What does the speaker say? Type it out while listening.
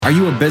Are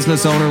you a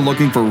business owner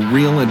looking for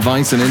real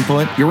advice and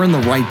input? You're in the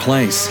right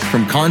place.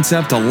 From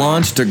concept to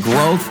launch to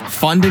growth,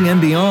 funding,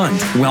 and beyond.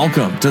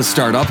 Welcome to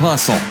Startup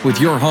Hustle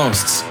with your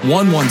hosts.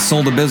 One once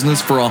sold a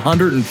business for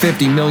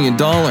 $150 million.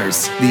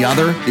 The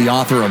other, the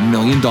author of $1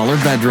 Million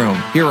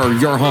Bedroom. Here are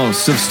your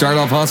hosts of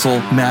Startup Hustle,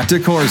 Matt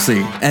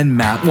DeCoursey and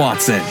Matt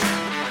Watson.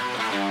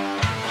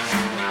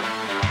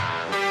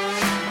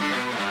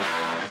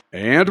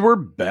 And we're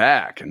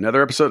back.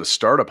 Another episode of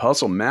Startup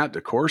Hustle. Matt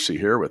DeCoursey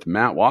here with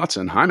Matt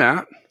Watson. Hi,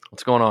 Matt.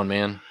 What's going on,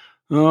 man?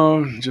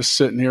 Oh, just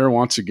sitting here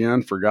once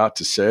again. Forgot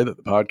to say that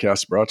the podcast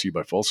is brought to you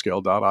by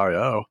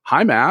Fullscale.io.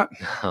 Hi, Matt.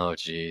 Oh,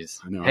 geez.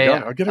 I know. Hey,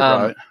 I get it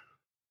right.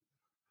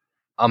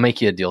 I'll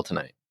make you a deal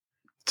tonight.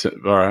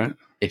 All right.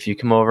 If you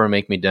come over and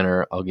make me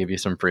dinner, I'll give you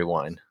some free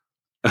wine.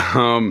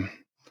 I'm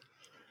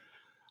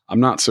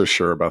not so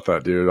sure about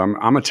that, dude.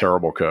 I'm a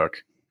terrible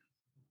cook.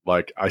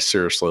 Like, I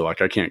seriously, I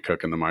can't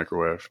cook in the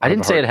microwave. I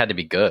didn't say it had to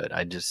be good.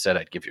 I just said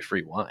I'd give you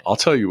free wine. I'll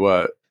tell you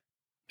what.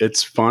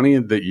 It's funny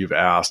that you've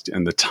asked,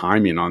 and the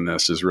timing on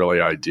this is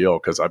really ideal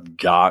because I've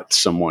got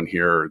someone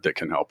here that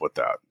can help with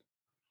that.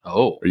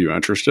 Oh. Are you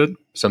interested?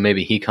 So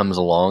maybe he comes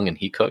along and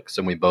he cooks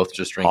and we both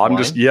just drink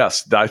wine?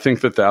 Yes, I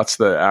think that's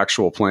the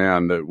actual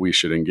plan that we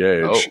should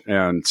engage. Oh.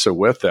 And so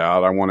with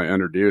that, I want to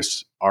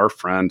introduce our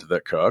friend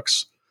that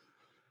cooks,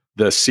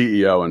 the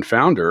CEO and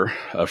founder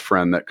of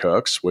Friend That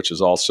Cooks, which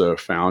is also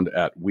found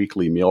at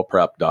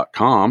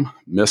weeklymealprep.com,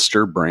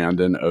 Mr.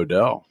 Brandon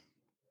Odell.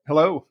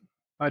 Hello.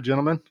 Hi,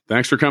 gentlemen.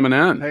 Thanks for coming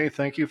in. Hey,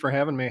 thank you for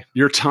having me.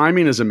 Your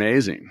timing is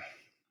amazing.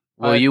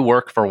 Will you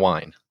work for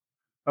wine?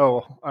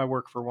 Oh, I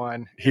work for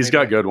wine. He's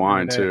got good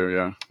wine too,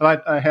 yeah.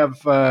 I have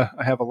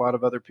a lot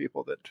of other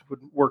people that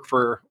would work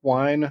for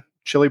wine,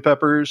 chili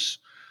peppers,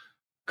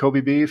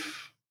 Kobe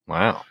beef.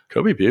 Wow.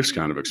 Kobe beef's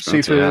kind of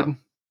expensive. Seafood.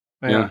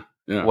 Yeah.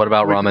 What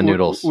about ramen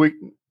noodles?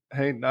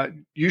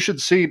 You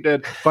should see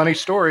that funny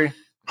story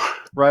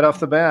right off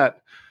the bat.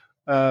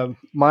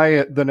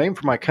 The name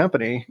for my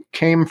company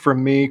came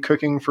from me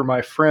cooking for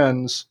my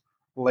friends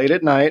late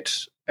at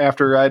night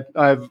after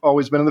I've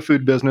always been in the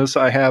food business.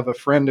 I have a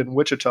friend in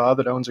Wichita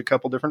that owns a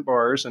couple different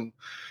bars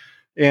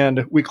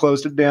and we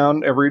closed it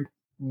down every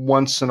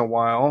once in a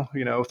while,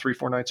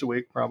 3-4 nights a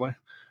week probably.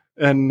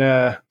 And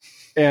at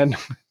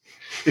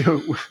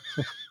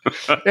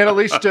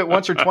least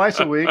once or twice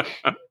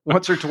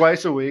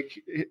a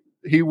week,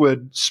 he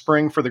would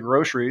spring for the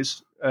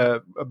groceries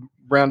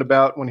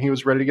roundabout when he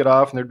was ready to get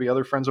off, and there'd be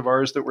other friends of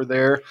ours that were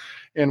there,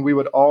 and we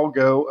would all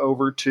go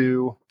over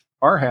to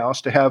our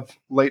house to have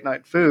late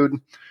night food.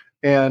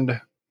 And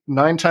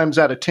 9 times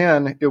out of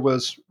 10, it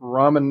was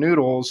ramen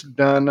noodles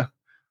done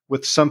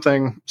with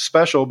something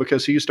special,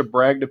 because he used to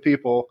brag to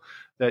people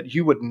that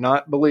you would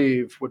not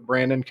believe what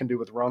Brandon can do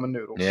with ramen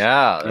noodles.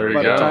 Yeah, there you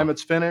go. By the time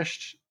it's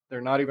finished,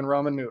 they're not even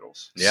ramen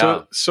noodles.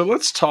 Yeah. So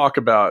let's talk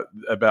about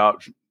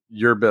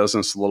your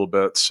business a little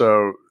bit.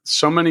 So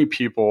many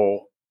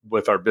people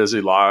with our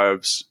busy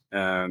lives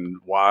and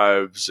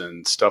wives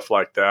and stuff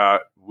like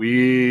that,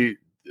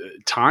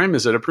 time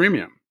is at a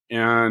premium.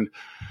 And,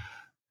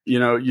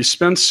 you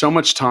spend so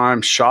much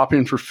time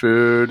shopping for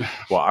food.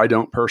 Well, I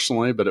don't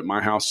personally, but at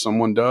my house,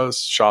 someone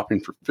does.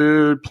 Shopping for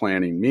food,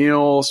 planning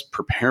meals,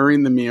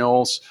 preparing the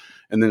meals,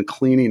 and then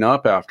cleaning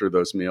up after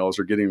those meals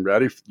or getting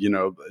ready,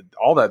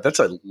 all that. That's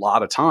a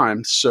lot of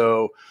time.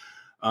 So,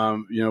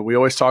 we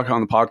always talk on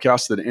the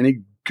podcast that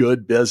any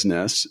good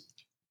business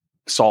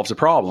solves a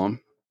problem,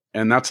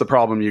 and that's the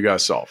problem you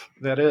guys solve.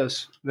 That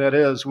is.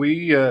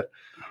 We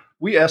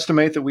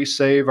estimate that we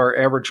save our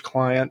average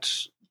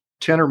client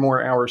 10 or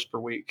more hours per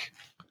week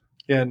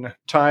in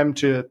time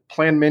to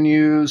plan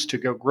menus, to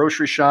go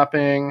grocery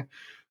shopping,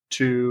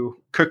 to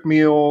cook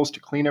meals,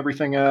 to clean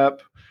everything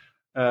up,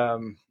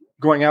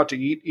 going out to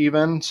eat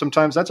even.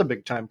 Sometimes that's a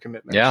big time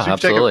commitment. Yeah, so if you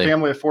absolutely. take a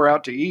family of 4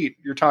 out to eat,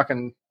 you're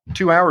talking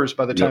 2 hours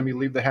by the time you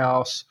leave the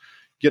house,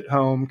 get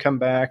home, come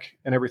back,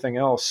 and everything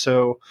else.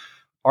 So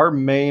our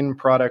main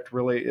product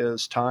really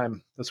is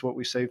time. That's what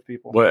we save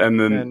people. Well, and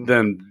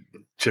then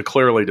to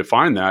clearly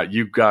define that,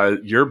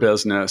 your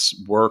business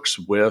works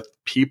with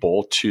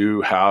people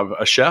to have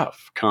a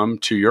chef come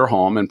to your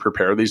home and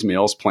prepare these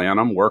meals, plan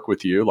them, work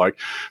with you. Like,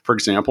 for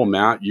example,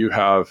 Matt, you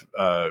have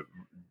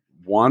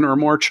one or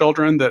more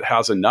children that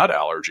has a nut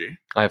allergy.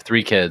 I have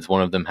 3 kids.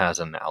 One of them has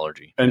an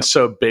allergy. And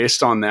so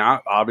based on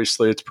that,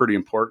 obviously it's pretty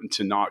important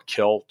to not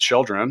kill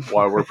children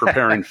while we're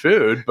preparing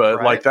food, but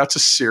Right. that's a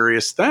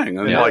serious thing.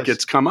 And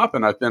it's come up,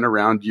 and I've been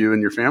around you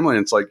and your family,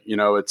 and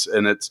it's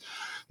it's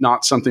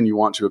not something you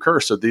want to occur.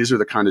 So these are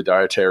the kind of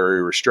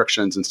dietary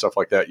restrictions and stuff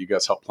like that you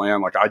guys help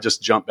plan. Like, I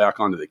just jumped back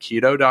onto the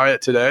keto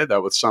diet today.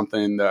 That was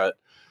something that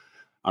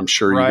I'm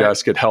sure you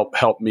guys could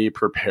help me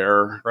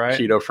prepare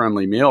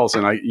keto-friendly meals.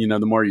 And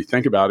the more you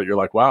think about it, you're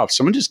like, wow, if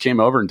someone just came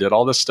over and did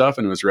all this stuff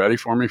and was ready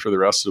for me for the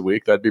rest of the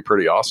week, that'd be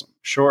pretty awesome.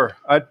 Sure.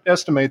 I'd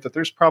estimate that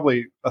there's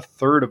probably a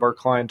third of our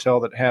clientele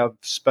that have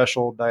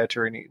special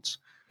dietary needs.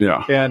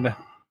 Yeah. And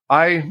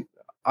I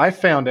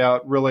found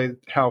out really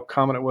how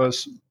common it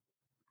was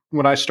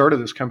when I started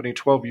this company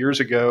 12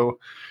 years ago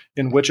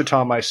in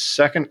Wichita. My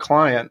second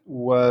client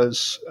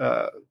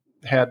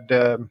had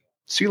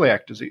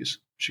celiac disease.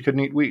 She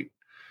couldn't eat wheat.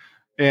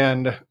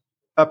 And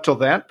up till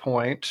that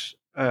point,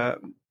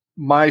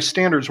 my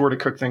standards were to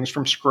cook things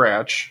from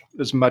scratch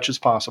as much as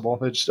possible.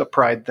 It's a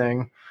pride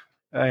thing.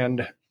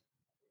 And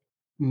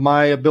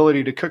my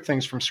ability to cook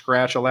things from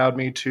scratch allowed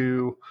me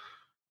to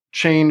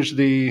change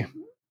the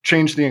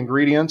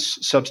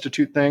ingredients,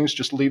 substitute things,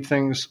 just leave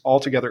things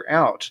altogether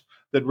out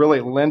that really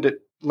lend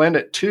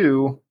it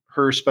to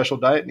her special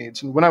diet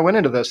needs. And when I went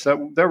into this, that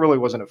really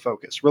wasn't a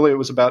focus. Really, it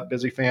was about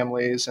busy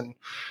families and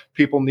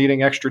people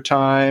needing extra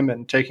time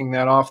and taking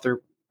that off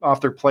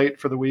their plate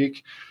for the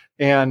week.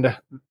 And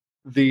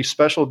the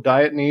special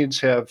diet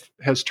needs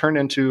has turned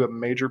into a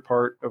major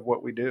part of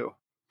what we do.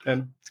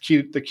 And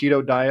the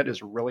keto diet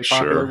is really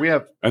popular. Sure. We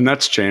have, and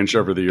that's changed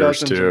over the years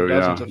too.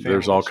 Yeah,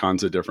 there's all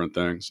kinds of different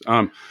things.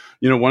 One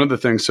of the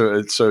things.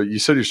 So you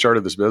said you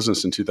started this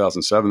business in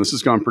 2007. This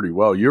has gone pretty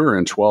well. You were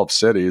in 12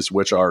 cities,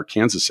 which are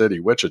Kansas City,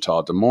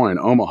 Wichita, Des Moines,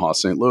 Omaha,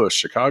 St. Louis,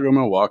 Chicago,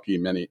 Milwaukee,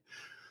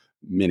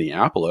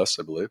 Minneapolis,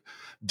 I believe,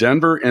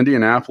 Denver,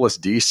 Indianapolis,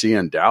 DC,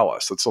 and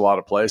Dallas. That's a lot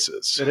of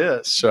places. It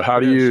is. So how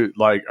do you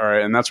all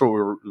right? And that's what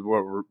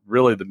we're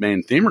really the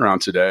main theme around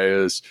today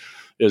is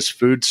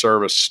food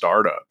service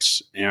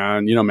startups.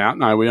 And, Matt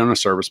and I, we own a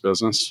service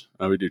business.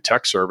 We do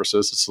tech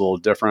services. It's a little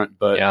different,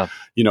 but,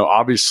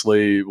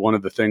 obviously one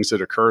of the things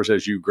that occurs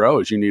as you grow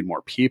is you need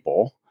more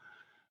people,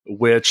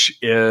 which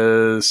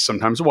is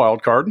sometimes a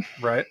wild card,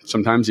 right?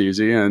 Sometimes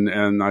easy.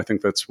 And I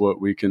think that's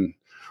what we can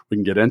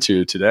get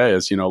into today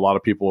is, a lot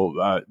of people,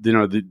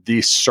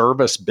 the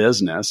service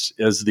business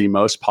is the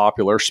most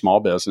popular small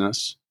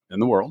business in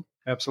the world.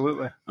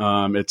 Absolutely.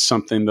 It's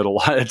something that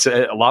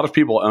a lot of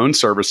people own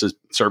service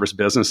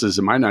businesses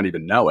and might not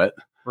even know it.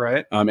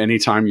 Right.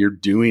 Anytime you're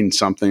doing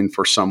something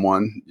for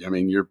someone,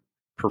 you're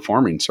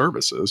performing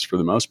services for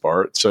the most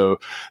part. So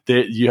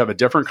you have a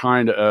different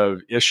kind of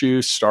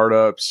issues,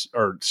 startup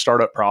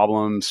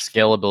problems,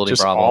 scalability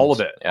just problems. All of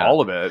it. Yeah.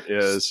 All of it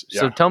is.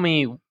 So tell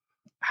me,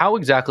 how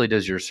exactly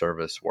does your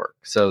service work?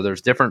 So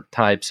there's different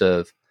types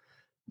of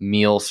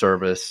meal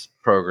service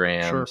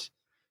programs. Sure.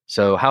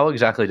 So how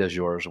exactly does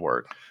yours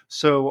work?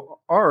 So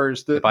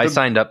ours, if I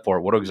signed up for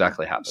it, what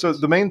exactly happens? So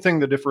the main thing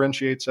that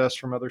differentiates us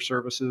from other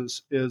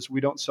services is we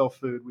don't sell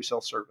food, we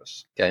sell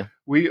service. Okay.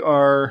 We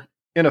are,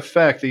 in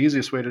effect, the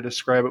easiest way to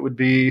describe it would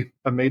be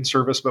a maid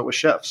service, but with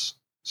chefs.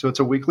 So it's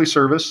a weekly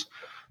service.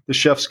 The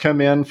chefs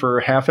come in for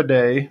half a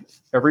day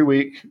every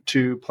week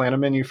to plan a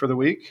menu for the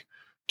week,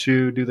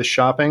 to do the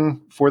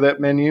shopping for that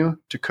menu,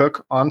 to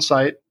cook on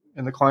site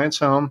in the client's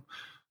home,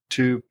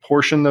 to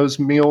portion those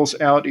meals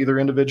out either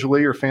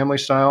individually or family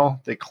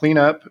style. They clean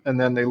up and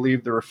then they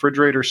leave the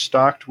refrigerator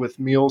stocked with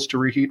meals to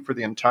reheat for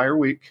the entire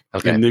week.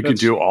 Okay. And they can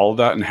do all of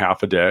that in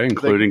half a day,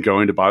 including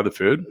going to buy the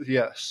food?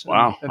 Yes.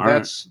 Wow.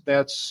 And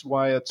that's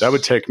why it's... That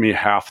would take me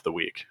half the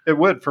week. It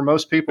would. For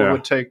most people, it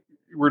would take...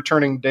 We're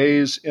turning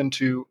days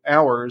into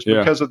hours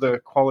because of the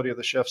quality of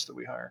the chefs that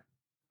we hire.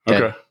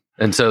 Okay.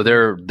 And so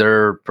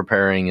they're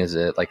preparing, is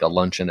it like a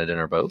lunch and a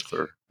dinner both?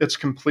 Or it's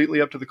completely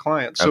up to the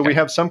client. So we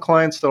have some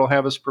clients that'll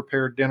have us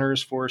prepare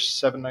dinners for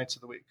 7 nights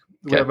of the week.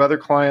 We have other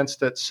clients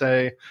that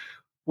say,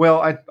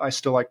 well, I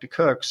still like to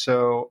cook,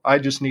 so I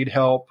just need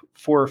help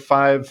 4 or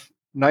 5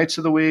 nights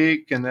of the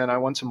week, and then I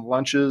want some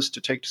lunches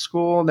to take to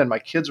school, and then my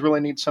kids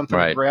really need something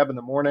to grab in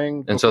the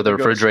morning. And so the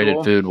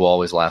refrigerated food will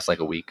always last like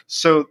a week.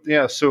 So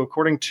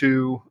according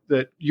to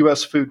the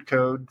U.S. Food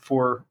Code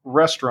for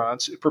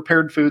restaurants,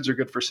 prepared foods are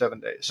good for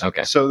 7 days.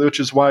 Okay. So which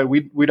is why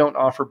we don't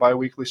offer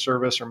biweekly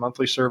service or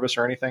monthly service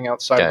or anything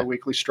outside of the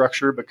weekly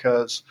structure,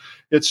 because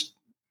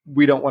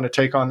we don't want to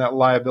take on that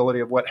liability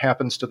of what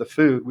happens to the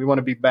food. We want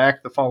to be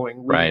back the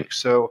following week. Right.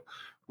 So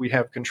we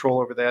have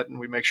control over that, and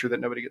we make sure that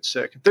nobody gets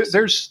sick.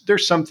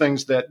 There's some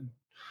things that,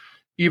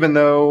 even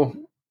though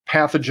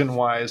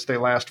pathogen-wise they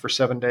last for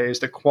 7 days,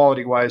 that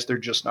quality-wise they're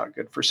just not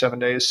good for 7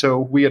 days. So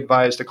we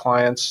advise the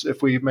clients,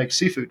 if we make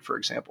seafood, for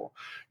example,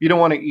 you don't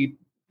want to eat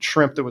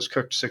shrimp that was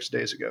cooked 6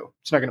 days ago.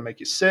 It's not going to make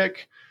you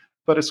sick,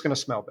 but it's going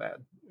to smell bad.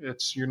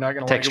 You're not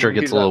going to texture like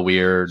it gets a little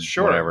weird.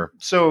 Sure. Whatever.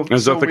 So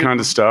is that the kind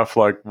of stuff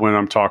like when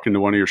I'm talking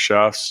to one of your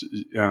chefs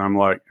and I'm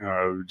like,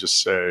 I would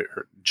just say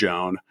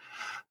Joan.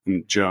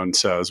 And Joan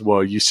says,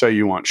 well, you say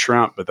you want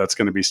shrimp, but that's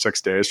going to be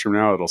 6 days from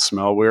now. It'll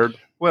smell weird.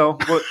 Well,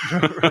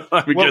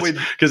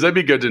 because that'd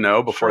be good to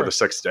know before the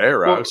 6th day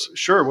arrives. Well,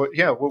 sure.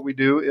 What we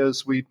do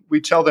is we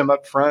tell them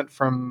up front,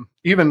 from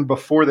even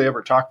before they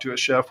ever talk to a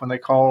chef, when they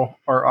call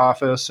our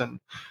office and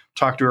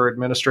talk to our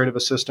administrative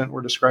assistant,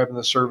 we're describing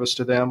the service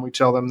to them. We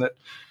tell them that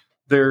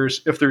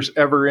if there's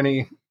ever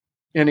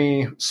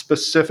any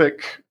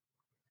specific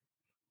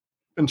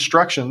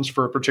instructions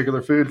for a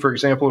particular food. For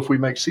example, if we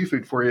make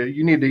seafood for you,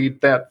 you need to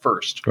eat that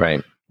first.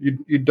 Right.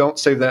 You don't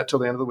save that till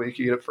the end of the week.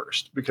 You eat it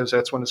first because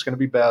that's when it's going to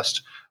be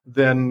best.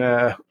 Then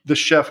the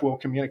chef will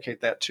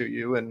communicate that to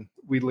you, and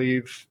we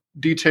leave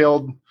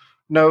detailed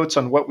notes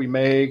on what we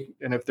make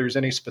and if there's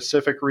any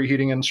specific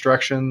reheating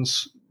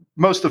instructions.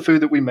 Most of the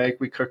food that we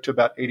make, we cook to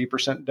about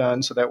 80%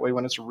 done, so that way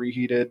when it's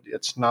reheated,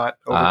 it's not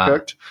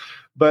overcooked.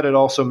 But it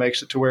also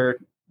makes it to where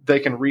they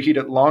can reheat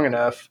it long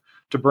enough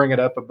to bring it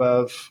up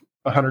above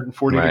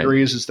 140 Right.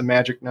 degrees is the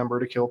magic number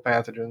to kill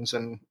pathogens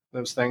and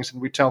those things.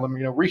 And we tell them,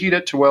 reheat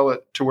it to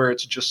where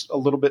it's just a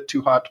little bit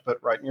too hot to put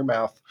right in your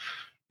mouth,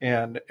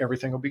 and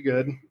everything will be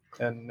good.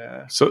 And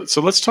so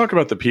let's talk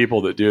about the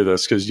people that do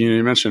this, because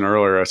you mentioned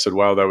earlier. I said,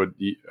 "Wow,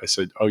 I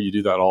said, "Oh, you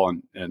do that all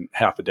in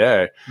half a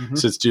day." Mhm.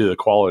 So it's due to the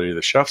quality of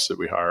the chefs that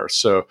we hire.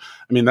 So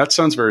I mean, that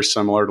sounds very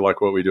similar to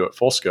like what we do at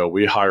Full Scale.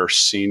 We hire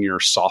senior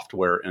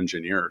software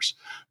engineers,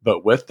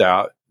 but with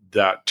that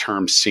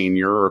term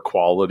senior or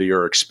quality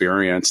or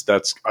experience,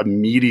 that's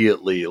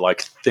immediately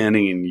like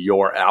thinning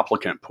your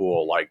applicant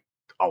pool like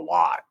a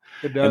lot.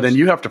 it does. And then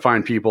you have to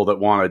find people that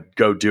want to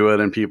go do it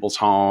in people's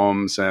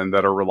homes and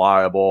that are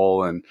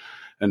reliable and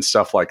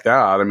stuff like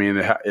that. I mean,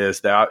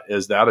 is that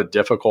a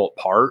difficult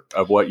part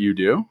of what you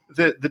do?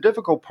 The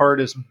difficult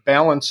part is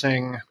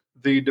balancing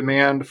the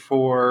demand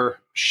for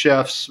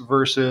chefs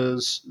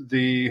versus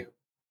the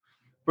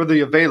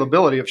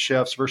availability of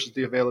chefs versus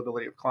the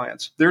availability of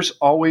clients. There's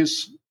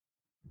always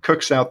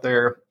cooks out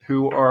there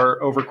who are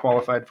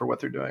overqualified for what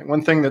they're doing.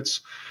 One thing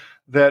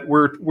that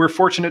we're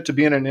fortunate to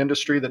be in an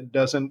industry that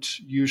doesn't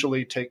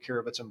usually take care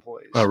of its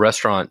employees.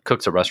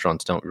 Cooks at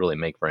restaurants don't really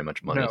make very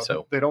much money, No,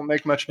 so they don't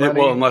make much money.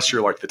 Well, unless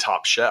you're like the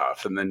top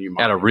chef, and then you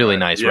might at a really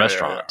nice Yeah,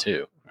 restaurant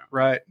too.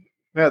 Right.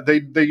 Yeah,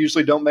 they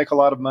usually don't make a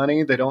lot of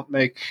money. They don't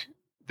make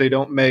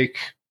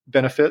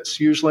benefits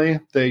usually.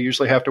 They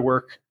usually have to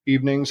work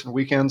evenings and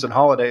weekends and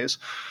holidays.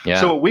 Yeah.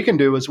 So what we can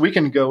do is we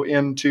can go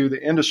into the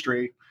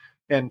industry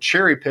and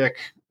cherry pick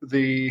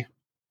the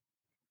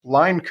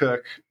line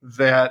cook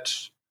that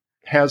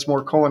has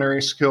more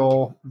culinary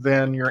skill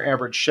than your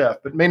average chef,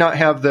 but may not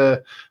have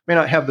the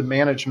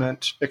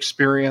management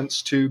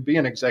experience to be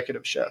an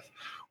executive chef,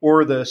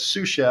 or the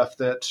sous chef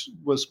that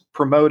was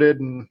promoted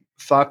and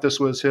thought this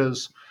was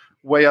his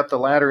way up the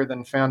ladder,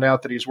 then found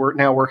out that he's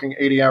now working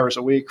 80 hours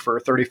a week for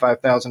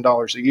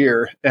 $35,000 a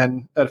year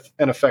and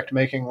in effect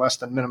making less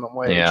than minimum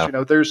wage. Yeah.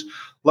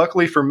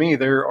 Luckily for me,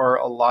 there are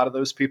a lot of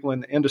those people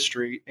in the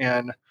industry,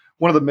 and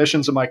one of the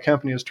missions of my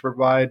company is to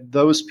provide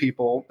those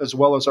people, as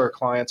well as our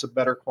clients, a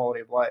better quality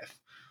of life.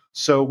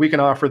 So we can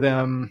offer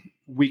them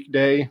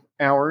weekday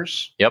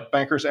hours,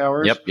 bankers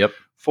hours,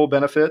 full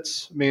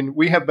benefits. I mean,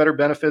 we have better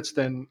benefits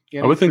than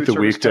any I would think food the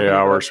service weekday company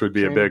hours would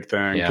be a I've big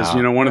thing, because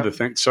Yeah. one of the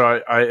things.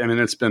 So I mean,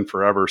 it's been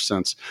forever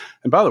since.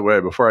 And by the way,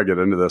 before I get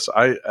into this,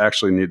 I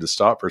actually need to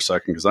stop for a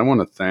second because I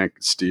want to thank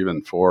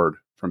Stephen Ford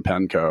from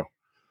Penco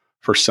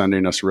for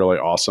sending us really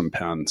awesome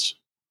pens.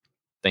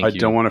 Thank you. I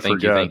don't want to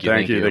forget.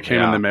 Thank you. They came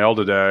in the mail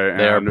today.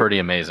 They are and pretty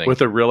amazing.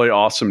 with a really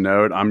awesome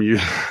note.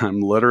 I'm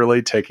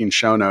literally taking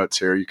show notes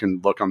here. You can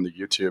look on the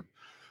YouTube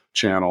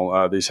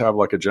channel. These have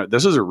like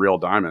this is a real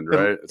diamond,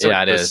 right? It's Yeah,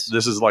 like it this, is.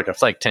 This is like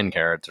It's like 10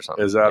 carats or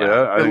something. Is that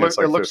Yeah. it? I think it's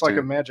like It looks like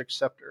 15. a magic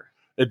scepter.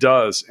 It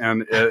does,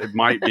 and it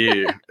might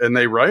be. And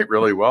they write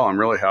really well. I'm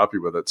really happy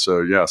with it. So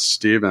yes,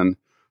 Stephen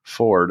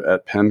Ford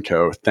at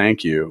Penco,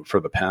 thank you for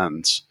the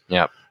pens.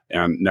 Yeah.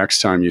 And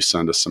next time you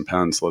send us some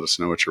pens, let us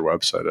know what your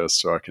website is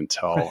so I can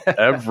tell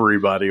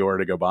everybody where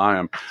to go buy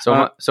them.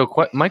 So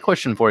my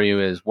question for you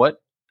is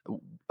what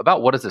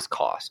does this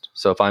cost?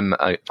 So if I'm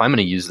going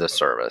to use this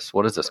service,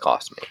 what does this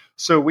cost me?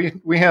 So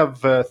we have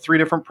 3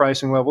 different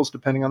pricing levels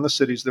depending on the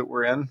cities that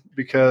we're in,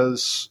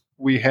 because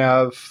we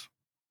have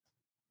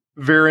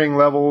varying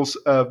levels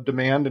of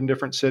demand in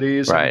different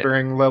cities Right. and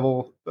varying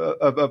level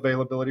of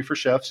availability for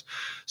chefs.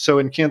 So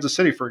in Kansas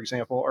City, for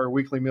example, our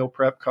weekly meal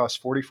prep costs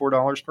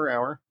 $44 per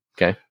hour.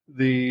 Okay.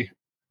 The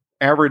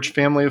average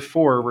family of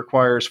 4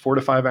 requires 4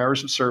 to 5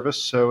 hours of service,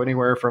 so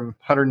anywhere from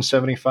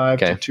 $175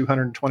 Okay. to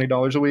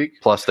 $220 a week,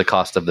 Plus the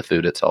cost of the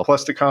food itself.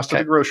 plus the cost of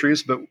Okay. the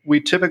groceries. But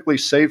we typically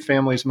save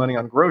families money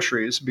on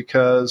groceries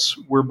because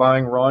we're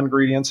buying raw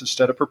ingredients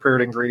instead of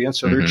prepared ingredients,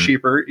 so they're Mhm.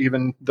 cheaper,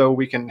 even though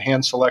we can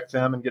hand select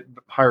them and get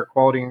higher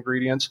quality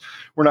ingredients.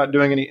 We're not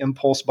doing any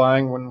impulse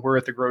buying when we're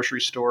at the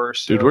grocery store.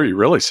 So, Dude, where you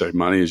really save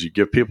money is you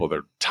give people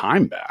their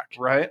time back.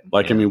 right?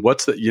 Like, Yeah. I mean,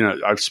 what's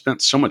the, I've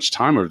spent so much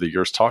time over the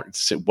years talking,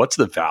 what's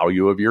the value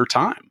of your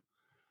time?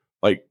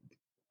 Like,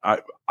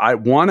 I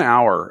 1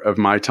 hour of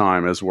my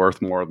time is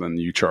worth more than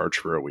you charge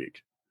for a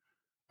week.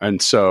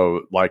 And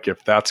so, like,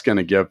 if that's going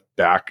to give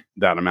back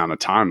that amount of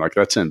time, like,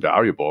 that's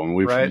invaluable.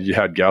 And you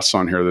had guests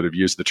on here that have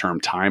used the term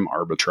time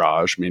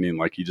arbitrage, meaning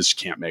like you just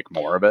can't make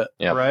more of it.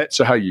 Yep. Right.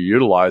 So how you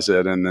utilize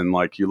it, and then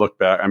like you look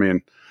back. I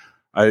mean,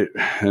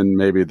 and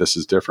maybe this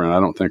is different. I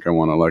don't think I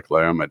want to like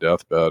lay on my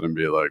deathbed and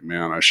be like,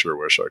 man, I sure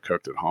wish I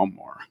cooked at home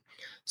more.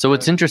 So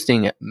it's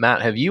interesting,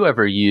 Matt. Have you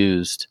ever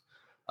used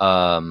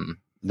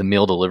the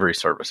meal delivery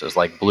services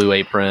like Blue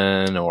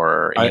Apron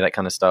or any of that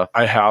kind of stuff?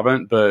 I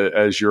haven't, but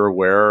as you're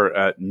aware,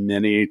 at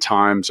many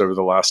times over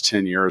the last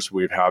 10 years,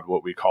 we've had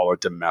what we call a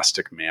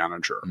domestic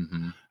manager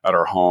Mm-hmm. at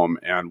our home,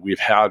 and we've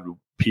had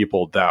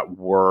people that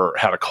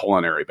had a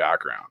culinary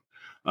background.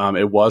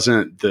 It was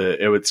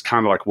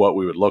kind of like what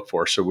we would look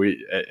for. So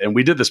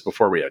we did this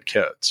before we had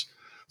kids.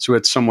 So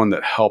it's someone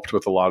that helped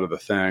with a lot of the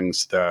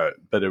things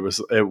but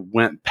it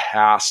went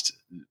past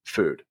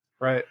food.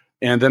 Right.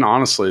 And then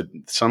honestly,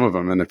 some of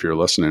them, and if you're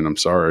listening, I'm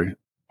sorry,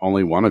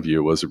 only one of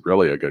you was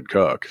really a good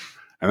cook.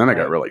 And then I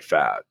got Right. really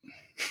fat.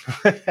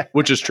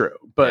 which is true.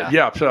 But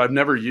so I've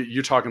never.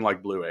 You're talking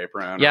like Blue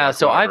Apron. Yeah, like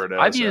so whatever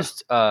I've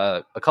used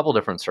a couple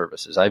different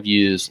services. I've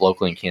used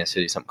locally in Kansas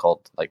City something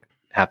called like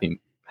Healthy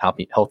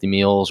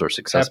Meals or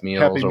Success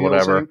Meals Happy or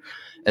whatever.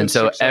 And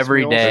so Success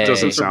every Meals. day, That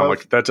doesn't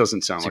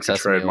sound like a Success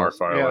trademark Meals.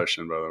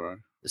 violation, by the way.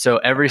 So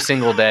every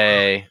single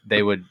day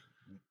they would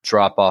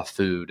drop off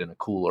food in a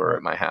cooler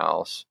at my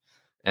house.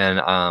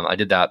 And I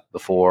did that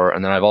before.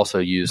 And then I've also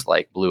used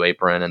like Blue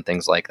Apron and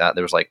things like that.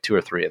 There was like 2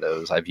 or 3 of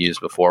those I've used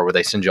before where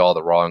they send you all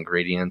the raw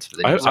ingredients.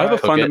 I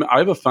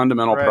have a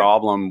fundamental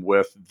problem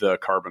with the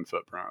carbon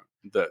footprint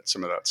that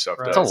some of that stuff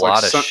does. It's a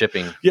lot of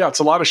shipping. Yeah, it's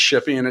a lot of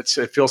shipping, and it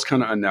feels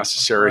kind of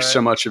unnecessary. Right.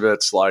 So much of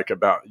it's like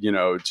about,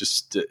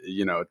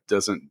 it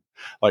doesn't,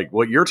 like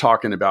what you're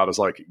talking about is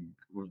like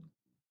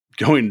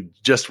going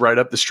just right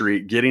up the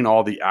street, getting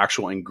all the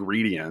actual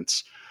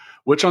ingredients,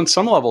 which on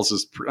some levels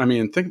is,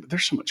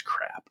 there's so much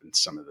crap in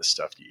some of the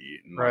stuff you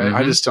eat. And Right.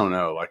 I just don't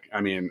know. Like,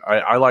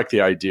 I like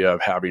the idea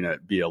of having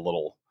it be a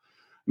little,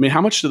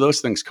 how much do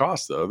those things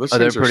cost though? Those they're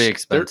things pretty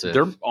expensive.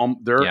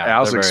 They're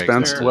Yeah, as they're very expensive.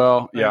 expensive.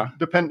 Well, yeah.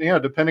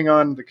 Depending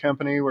on the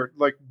company, where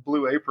like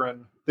Blue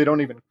Apron, they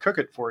don't even cook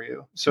it for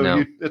you. So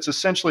No. it's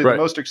essentially Right. the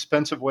most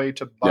expensive way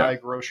to buy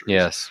groceries.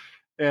 Yes.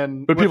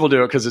 But People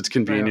do it because it's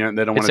convenient.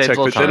 They don't want to saves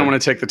a little they don't time.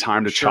 want to take the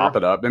time to chop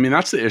it up.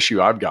 That's the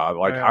issue I've got.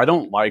 Like, Yeah. I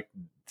don't like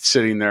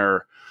sitting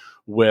there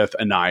with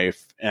a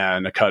knife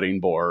and a cutting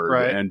board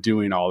Right. and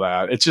doing all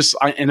that. It's just,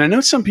 I know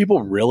some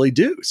people really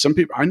do.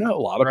 I know a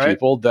lot of Right.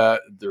 people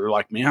that they're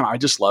like, man, I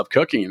just love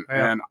cooking,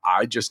 Yeah. and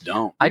I just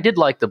don't. I did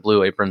like the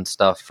Blue Apron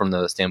stuff from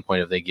the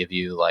standpoint of they give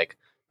you like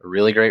a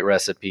really great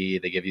recipe.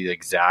 They give you the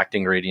exact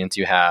ingredients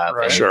you have.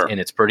 Right. And, Sure. and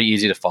it's pretty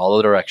easy to follow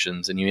the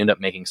directions, and you end up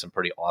making some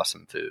pretty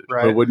awesome food. But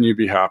Right. wouldn't you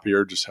be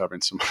happier just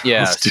having someone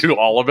Yes. else do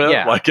all of it?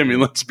 Yeah. Like,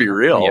 let's be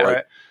real. Yeah.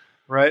 Like,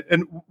 Right.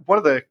 And one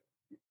of the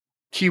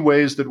key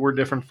ways that we're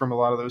different from a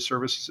lot of those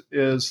services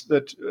is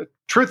that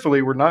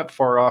truthfully, we're not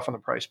far off on the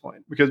price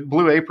point, because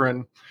Blue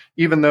Apron,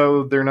 even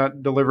though they're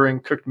not delivering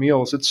cooked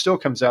meals, it still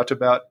comes out to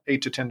about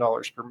 $8 to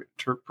 $10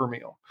 per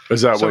meal.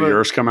 is that So what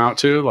yours come out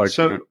to? Like,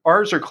 So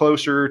ours are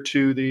closer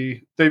to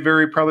they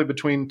vary probably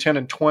between 10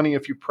 and 20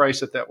 if you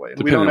price it that way. And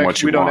Depending on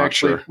what you want,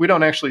 sure. we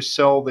don't actually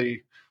sell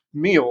the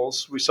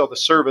meals, we sell the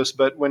service.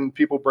 But when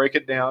people break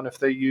it down, if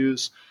they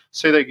use,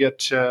 say they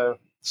get,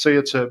 say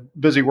it's a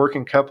busy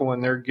working couple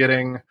and they're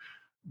getting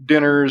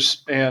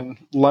dinners and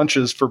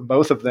lunches for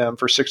both of them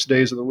for 6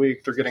 days of the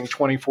week, they're getting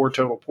 24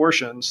 total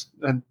portions,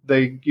 and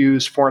they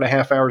use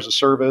 4.5 hours of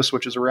service,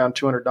 which is around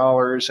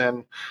 $200.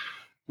 And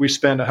we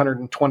spend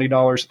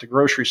 $120 at the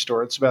grocery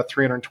store. It's about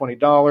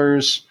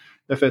 $320.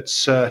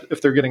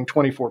 If they're getting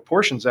 24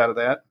 portions out of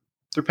that,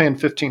 they're paying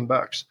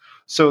 $15.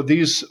 So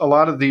a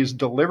lot of these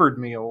delivered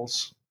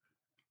meals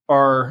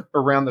are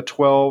around the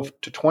 $12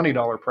 to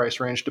 $20 price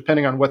range,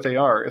 depending on what they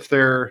are. If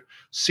they're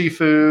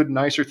seafood,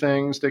 nicer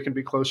things, they can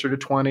be closer to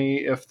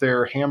 20. If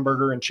they're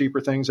hamburger and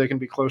cheaper things, they can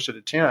be closer to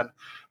 10.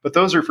 But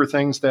those are for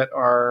things that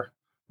are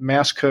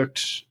mass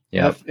cooked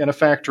in a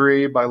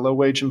factory by low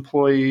wage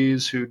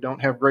employees who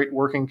don't have great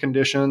working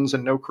conditions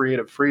and no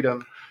creative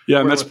freedom. Yeah,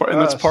 and that's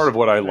part of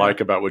what I Yeah.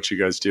 like about what you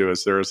guys do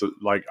is there's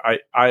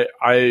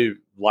I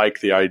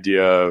like the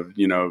idea of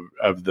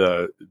of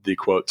the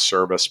quote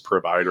service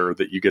provider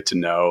that you get to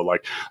know,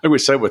 like we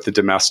said with the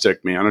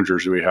domestic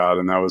managers we had,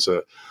 and that was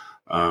a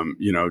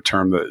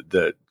term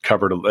that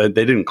covered.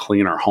 They didn't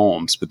clean our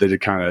homes, but they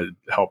did kind of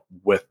help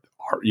with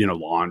our,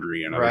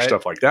 laundry and other Right.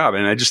 stuff like that.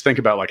 And I just think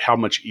about like how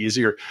much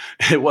easier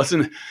it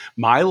wasn't.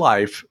 My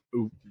life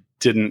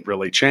didn't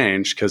really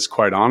change because,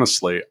 quite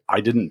honestly, I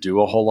didn't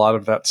do a whole lot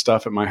of that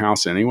stuff at my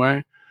house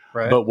anyway.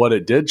 Right. But what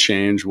it did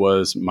change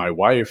was my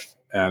wife.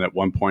 And at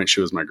one point she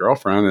was my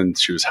girlfriend and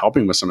she was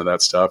helping with some of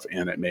that stuff,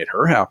 and it made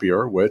her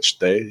happier, which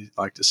they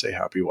like to say,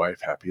 happy wife,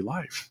 happy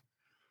life.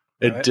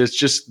 It Right.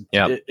 just,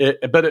 Yeah.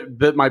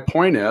 But my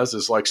point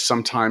is like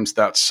sometimes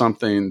that's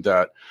something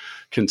that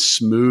can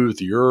smooth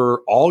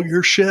all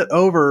your shit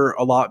over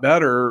a lot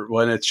better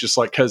when it's just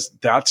like, cause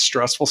that's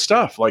stressful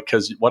stuff. Like,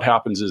 cause what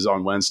happens is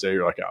on Wednesday,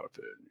 you're like out of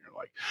food. And you're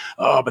like,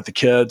 oh, but the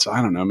kids,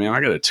 I don't know, man, I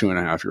got a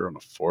 2.5-year-old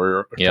and a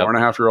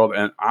 4.5-year-old.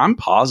 And I'm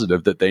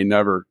positive that they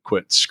never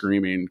quit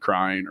screaming,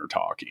 crying, or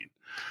talking.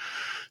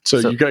 So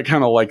you got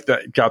kind of like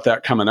that, got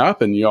that coming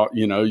up, and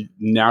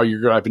now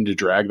you're having to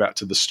drag that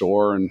to the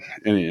store, and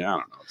I don't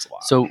know, it's a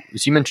lot. So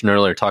as you mentioned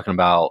earlier, talking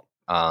about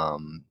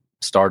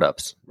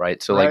startups,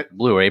 right? So like Right.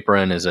 Blue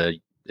Apron is a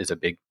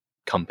big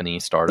company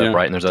startup, Yeah.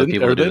 right? And there's other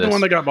people Are who do they this. the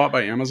one that got bought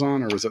by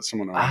Amazon, or was that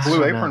someone else? I Blue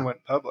don't Apron know.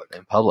 went public.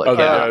 in public. Oh,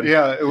 they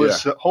yeah. did. It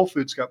was Whole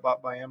Foods got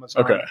bought by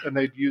Amazon, Okay. and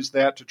they'd used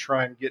that to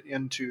try and get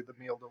into the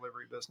meal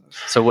delivery business.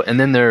 So and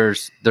then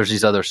there's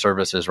these other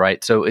services,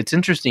 right? So it's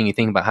interesting you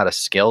think about how to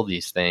scale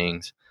these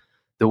things.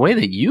 The way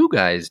that you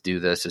guys do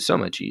this is so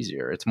much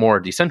easier. It's more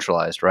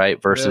decentralized, right?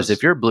 Versus Yes.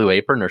 if you're Blue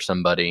Apron or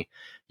somebody,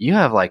 you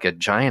have like a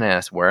giant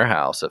ass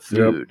warehouse of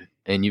food,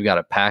 and you got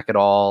to pack it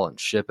all and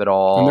ship it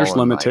all. And there's like,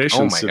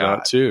 limitations oh to my that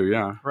God. too.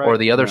 Yeah. Right. Or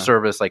the other Yeah.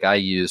 service like I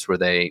used where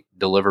they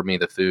delivered me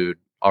the food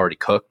already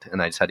cooked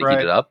and I just had to heat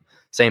Right. it up.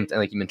 same thing,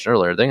 like you mentioned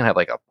earlier, they're gonna have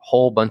like a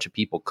whole bunch of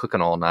people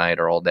cooking all night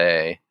or all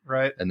day,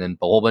 right? and then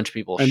a whole bunch of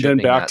people and shipping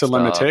then back that to stuff,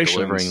 limitations,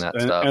 delivering that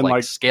and, stuff, and like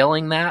like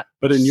scaling that.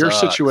 But in your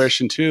sucks.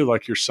 situation too,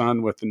 like your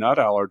son with the nut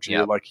allergy,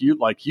 Yep.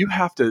 like you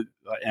have to,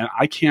 and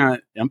I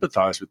can't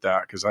empathize with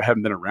that because I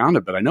haven't been around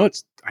it, but I know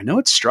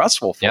it's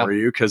stressful for Yep.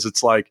 you because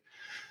it's like,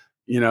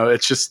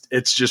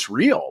 it's just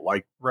real.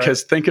 Like, Right.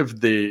 because think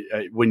of the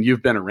when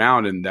you've been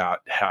around in that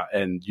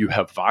and you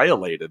have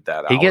violated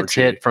that He allergy. gets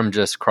hit from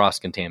just cross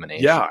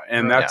contamination. Yeah,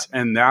 and Right.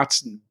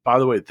 that's by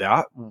the way,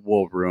 that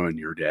will ruin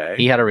your day.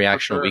 He had a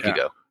reaction sure. a week Yeah.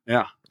 ago.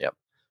 Yeah. Yep.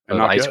 And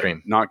Of not ice good.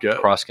 cream. Not good.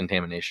 Cross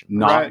contamination.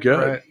 Not Right, good.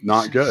 right.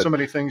 Not good. So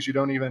many things you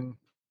don't even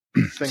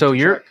think So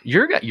to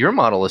check. your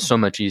model is so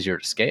much easier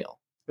to scale.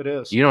 It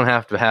is. You don't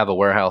have to have a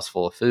warehouse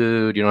full of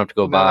food. You don't have to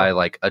go No. buy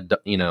like a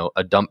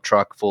dump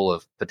truck full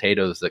of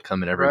potatoes that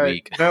come in every Right.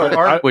 week. No,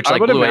 our- Which I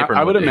like would, Blue Apron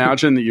I would would do.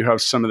 imagine that you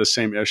have some of the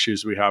same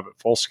issues we have at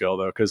Full Scale,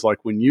 though, because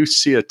like when you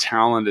see a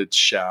talented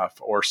chef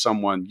or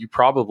someone, you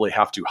probably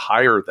have to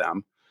hire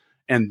them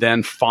and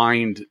then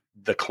find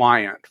the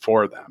client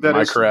for them. Am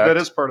I correct? That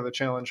is part of the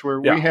challenge where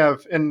Yeah. we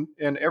have in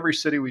every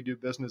city we do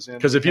business in.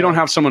 Because if we you don't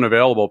have someone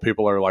available,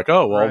 people are like,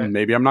 oh, well, Right.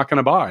 maybe I'm not going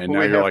to buy. And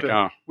Well, now we you're have like, to-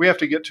 oh, we have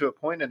to get to a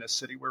point in a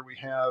city where we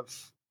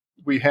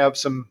have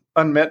some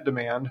unmet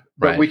demand,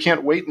 but Right. we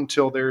can't wait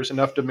until there's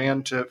enough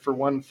demand for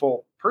one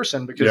full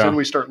person because Yeah. then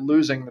we start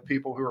losing the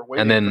people who are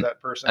waiting And then- for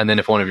that person. And then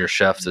if one of your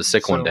chefs is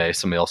sick one So- day,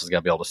 somebody else has got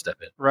to be able to step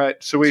in. right.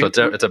 So So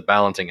it's a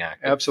balancing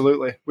act.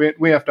 absolutely.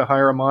 We have to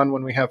hire them on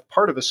when we have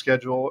part of a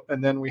schedule,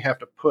 and then we have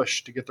to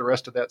push to get the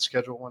rest of that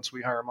schedule once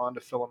we hire them on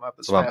to fill them up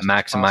as It's about fast as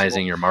maximizing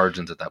possible. your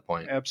margins at that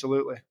point.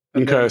 Absolutely.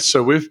 And okay. then-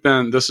 So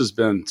this has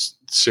been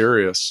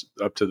serious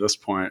up to this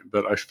point,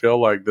 but I feel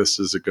like this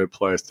is a good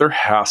place. There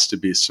has to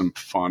be some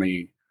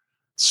funny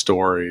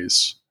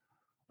stories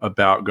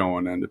about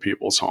going into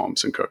people's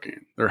homes and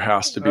cooking. There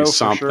has to be Oh, for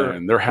something. sure.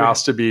 There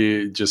has to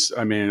be just,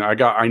 I mean,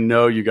 I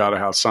know you got to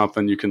have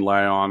something you can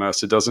lay on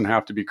us. It doesn't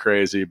have to be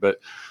crazy, but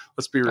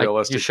let's be Like,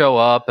 realistic. you show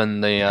up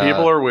and the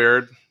People are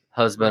weird.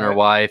 husband or Right.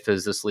 wife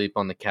is asleep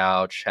on the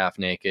couch, half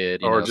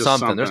naked, Or something. just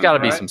something, There's got to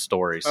be right? some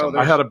stories. Oh,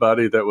 somewhere. I had a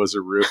buddy that was a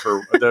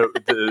roofer.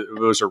 It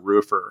was a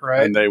roofer,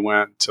 Right. and they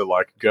went to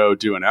like go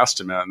do an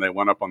estimate, and they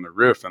went up on the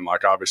roof, and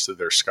like obviously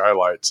there's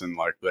skylights, and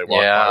like they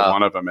walked Yeah. by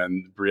one of them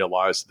and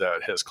realized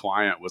that his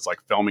client was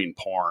like filming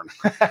porn.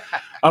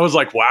 I was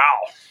like, wow,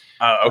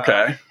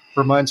 okay,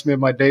 reminds me of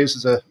my days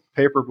as a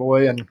paper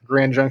boy in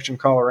Grand Junction,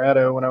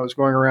 Colorado, when I was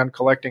going around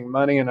collecting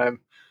money, and I'm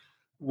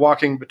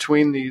walking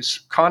between these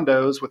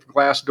condos with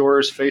glass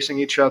doors facing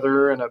each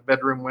other and a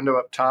bedroom window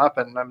up top,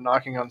 and I'm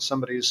knocking on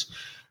somebody's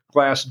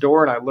glass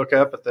door, and I look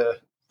up at the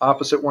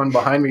opposite one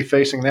behind me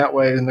facing that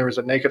way, and there was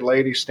a naked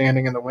lady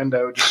standing in the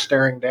window just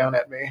staring down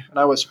at me, and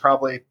I was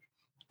probably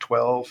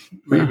 12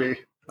 maybe.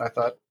 I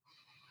thought,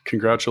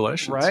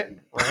 congratulations, right.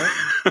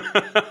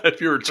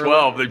 If you were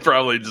 12, they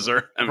probably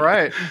deserve. I mean,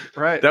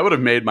 Right. That would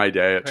have made my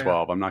day at Yeah.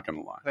 12. I'm not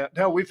going to lie.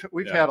 No, we've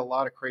Yeah. had a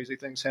lot of crazy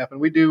things happen.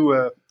 We do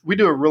a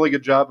really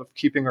good job of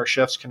keeping our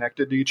chefs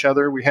connected to each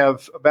other. We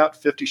have about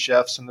 50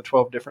 chefs in the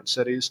 12 different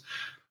cities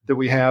that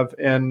we have,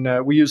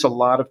 and we use a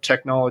lot of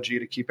technology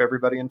to keep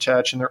everybody in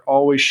touch. And they're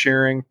always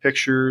sharing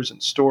pictures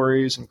and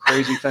stories and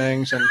crazy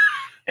things. And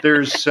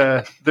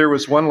there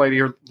was one lady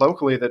here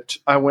locally that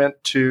I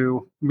went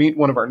to meet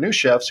one of our new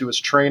chefs who was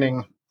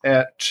training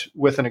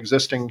with an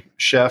existing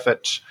chef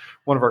at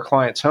one of our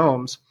clients'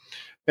 homes.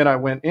 And I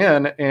went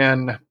in,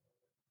 and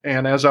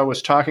as I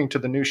was talking to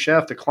the new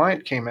chef, the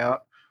client came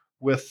out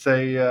with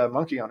a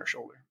monkey on her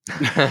shoulder.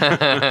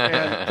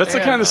 That's the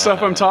kind of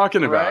stuff I'm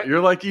talking about. Right.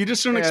 You're like, you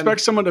just don't And- expect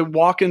someone to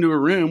walk into a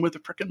room with a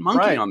freaking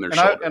monkey on their and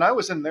shoulder. I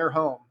was in their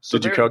home. So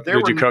Did you cook?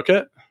 Did you cook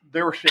it?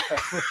 There were.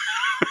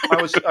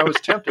 I was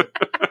tempted,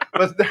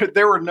 but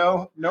there were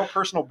no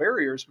personal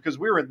barriers because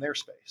we were in their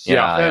space.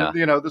 Yeah.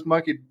 And this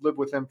monkey lived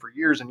with them for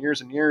years and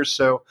years and years.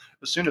 So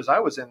as soon as I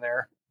was in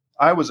there,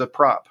 I was a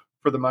prop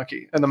for the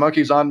monkey, and the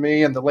monkey's on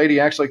me. And the lady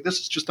acts like this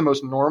is just the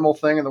most normal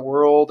thing in the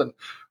world, and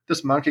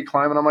this monkey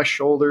climbing on my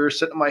shoulder,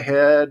 sitting on my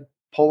head,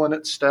 pulling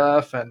at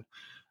stuff, and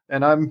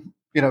I'm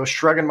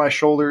shrugging my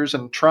shoulders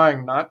and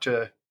trying not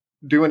to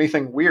do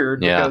anything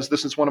weird Yeah. because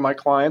this is one of my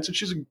clients, and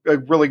she's a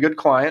really good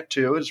client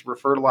too. Has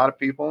referred a lot of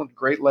people,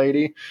 great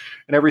lady,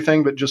 and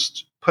everything, but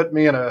just put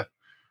me in a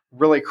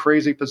really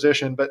crazy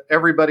position. But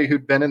everybody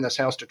who'd been in this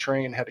house to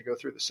train had to go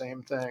through the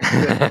same thing.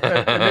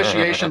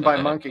 Initiation by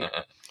monkey.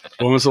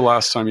 When was the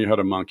last time you had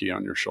a monkey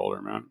on your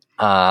shoulder, man?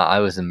 I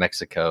was in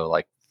Mexico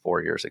like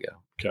 4 years ago.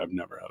 Okay, I've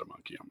never had a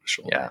monkey on my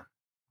shoulder. Yeah.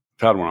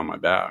 I've had one on my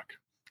back.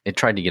 It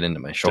tried to get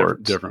into my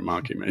shorts. Different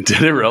monkey, man.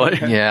 Did it really?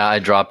 Yeah, I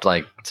dropped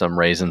like some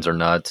raisins or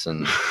nuts,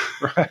 and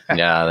Right.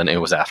 yeah, then it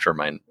was after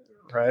mine.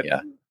 Right.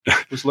 Yeah.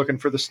 Was looking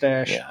for the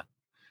stash. Yeah.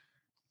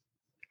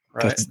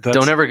 Right. That's,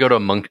 Don't ever go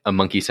to a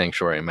monkey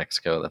sanctuary in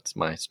Mexico. That's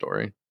my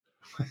story.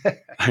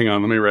 Hang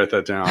on, let me write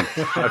that down.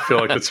 I feel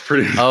like it's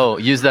pretty. Oh,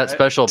 use that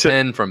special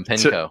pin from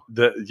Penco.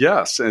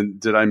 Yes, and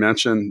did I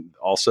mention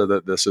also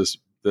that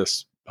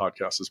this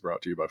podcast is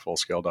brought to you by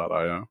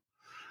Fullscale.io?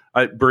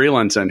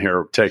 Breland's in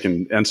here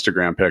taking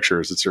Instagram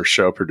pictures. It's her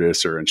show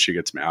producer, and she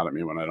gets mad at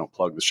me when I don't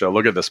plug the show.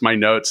 Look at this. My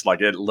notes,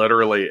 like it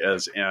literally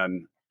is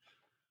in.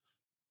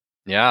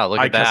 Yeah, look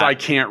at that. Because I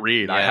can't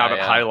read. I have it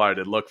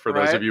highlighted. Look for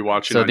those of you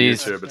watching on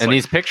YouTube. And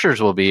these pictures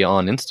will be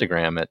on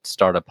Instagram at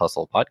Startup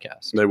Hustle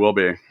Podcast. They will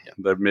be.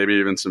 Yeah. Maybe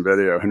even some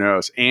video. Who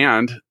knows?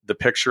 And the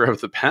picture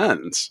of the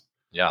pens.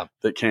 Yeah,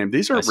 that came.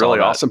 These are really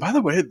awesome. By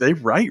the way, they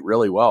write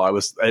really well.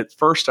 At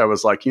first I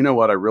was like, you know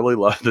what? I really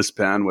love this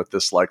pen with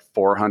this like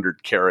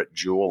 400 karat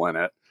jewel in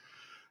it,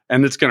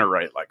 and it's going to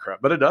write like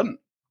crap, but it doesn't.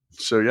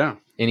 So yeah.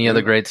 Any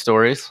other great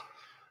stories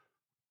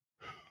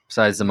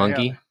besides the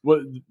monkey? Yeah. What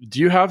do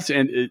you have?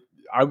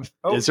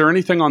 Is there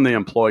anything on the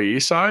employee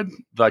side,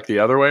 like the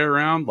other way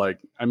around? Like,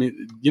 I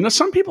mean,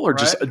 some people are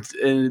just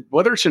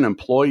whether it's an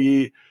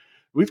employee.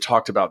 We've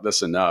talked about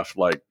this enough.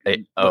 Like,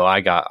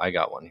 I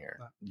got one here.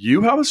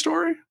 You have a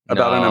story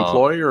about an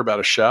employee or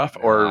about a chef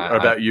or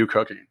about you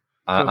cooking?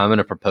 I'm going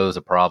to propose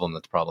a problem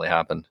that's probably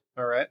happened.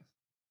 All right.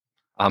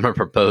 I'm going to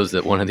propose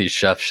that one of these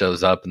chefs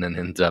shows up and then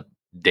ends up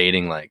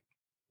dating like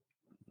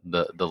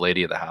the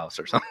lady of the house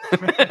or something.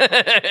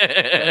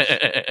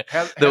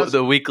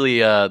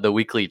 The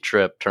weekly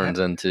trip turns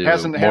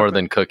into more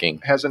than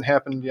cooking. Hasn't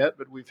happened yet,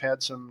 but we've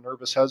had some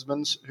nervous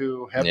husbands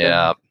who have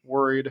been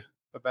worried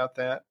about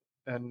that.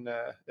 And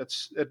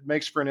it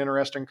makes for an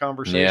interesting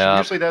conversation. Yeah.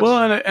 Usually that's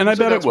and I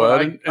bet it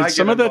would. And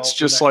some of that's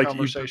just like,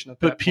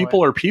 but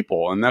people are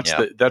people, and that's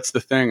the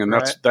thing, and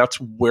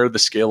that's where the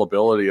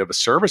scalability of a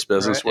service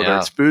business, whether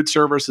it's food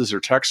services or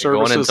tech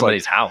services, going in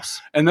somebody's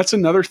house, and that's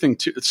another thing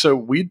too. So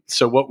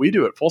what we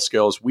do at Full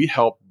Scale is we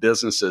help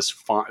businesses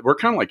find. We're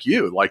kind of like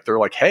you, like they're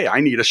like, hey, I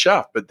need a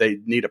chef, but they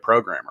need a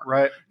programmer,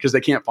 right? Because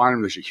they can't find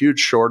them. There's a huge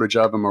shortage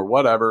of them or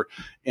whatever,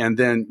 and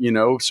then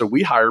so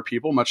we hire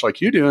people much like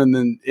you do, and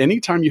then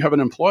anytime you have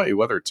an employee,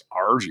 whether it's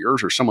ours,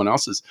 yours, or someone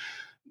else's,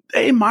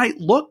 they might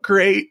look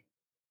great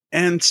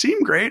and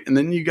seem great, and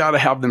then you got to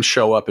have them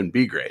show up and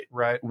be great,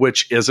 right?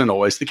 Which isn't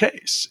always the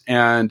case.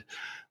 And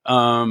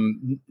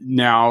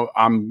now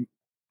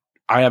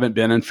I haven't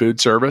been in food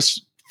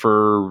service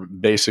for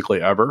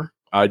basically ever.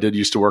 I did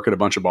used to work at a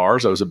bunch of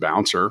bars. I was a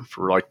bouncer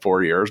for like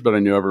 4 years, but I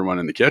knew everyone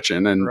in the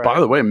kitchen. And by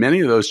the way,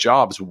 many of those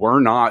jobs were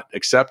not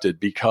accepted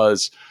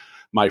because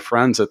my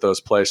friends at those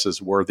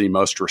places were the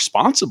most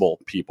responsible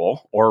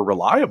people or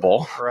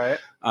reliable. Right.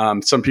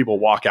 Some people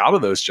walk out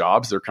of those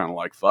jobs. They're kind of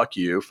like, fuck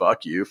you,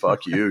 fuck you,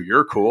 fuck you.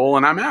 You're cool.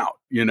 And I'm out,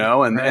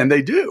 and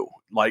they do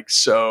like,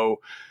 so,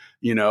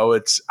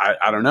 it's,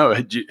 I don't know.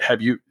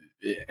 Have you,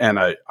 and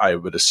I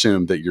would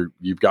assume that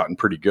you've gotten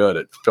pretty good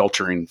at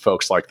filtering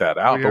folks like that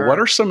out. But what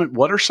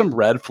are some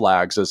red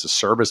flags as a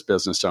service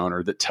business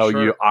owner that tell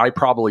you I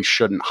probably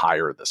shouldn't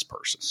hire this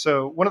person?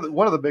 So one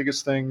of the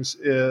biggest things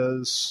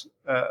is,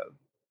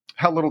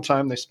 how little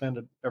time they spend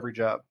at every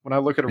job. When I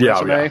look at a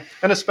resume,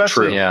 and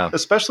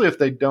especially if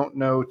they don't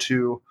know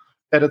to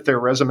edit their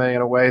resume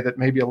in a way that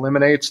maybe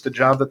eliminates the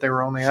job that they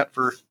were only at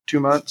for 2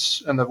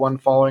 months and the one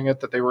following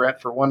it that they were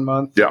at for 1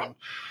 month. Yeah.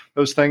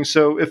 Those things.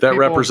 So if that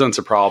represents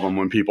a problem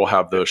when people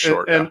have those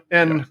short.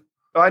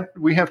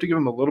 We have to give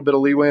them a little bit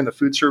of leeway in the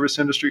food service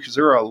industry because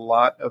there are a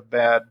lot of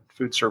bad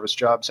food service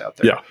jobs out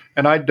there. Yeah.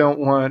 And I don't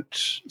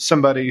want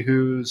somebody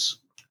who's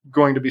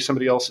going to be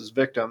somebody else's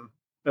victim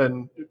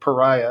and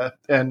pariah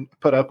and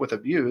put up with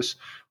abuse.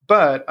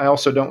 But I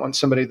also don't want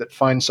somebody that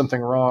finds something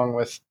wrong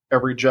with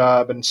every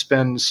job and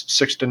spends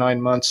 6 to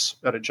 9 months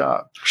at a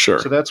job. Sure.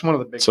 So that's one of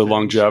the big So things.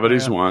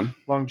 Longevity's one.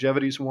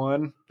 Longevity's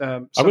one.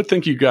 I would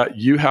think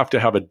you have to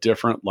have a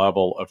different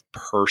level of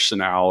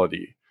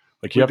personality.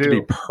 Like you have to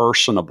be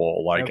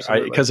personable. Like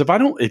because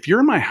if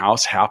you're in my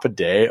house half a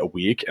day a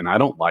week and I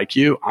don't like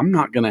you, I'm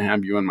not going to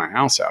have you in my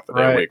house half a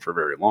day a week for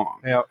very long.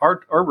 Yeah.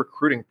 Our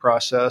recruiting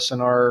process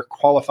and our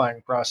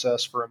qualifying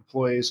process for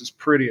employees is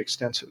pretty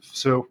extensive.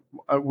 So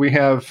we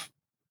have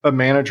a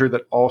manager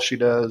that all she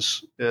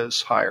does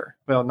is hire.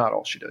 Well, not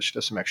all she does. She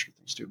does some extra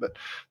things too, but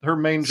her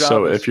main job.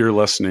 So if you're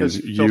listening,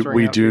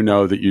 we do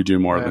know that you do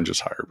more than just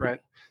hire people.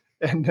 Right.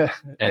 And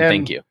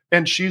thank you.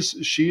 And she's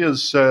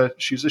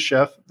a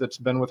chef that's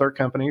been with our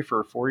company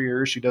for 4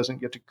 years. She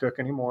doesn't get to cook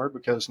anymore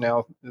because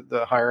now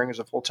the hiring is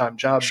a full-time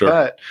job. Sure.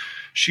 But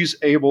she's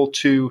able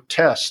to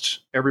test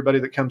everybody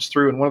that comes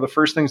through. And one of the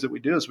first things that we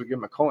do is we give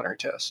them a culinary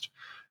test.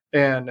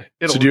 And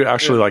so do you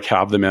actually like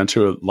have them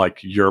into like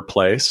your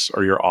place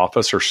or your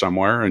office or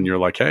somewhere, and you're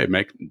like, hey,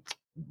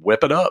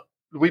 whip it up?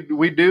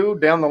 We do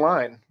down the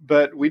line,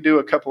 but we do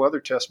a couple other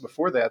tests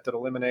before that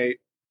eliminate.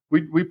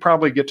 We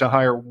probably get to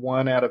hire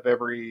one out of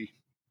every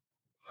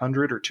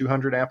 100 or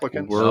 200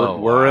 applicants.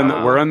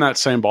 We're in that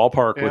same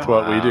ballpark with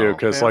what we do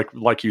because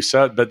like you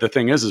said. But the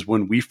thing is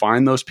when we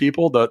find those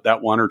people,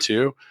 that one or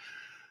two,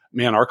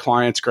 man, our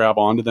clients grab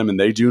onto them and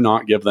they do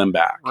not give them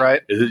back.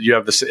 Right? You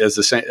have the same. Is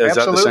Absolutely.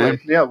 that the same?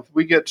 Yeah,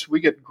 we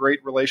get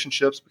great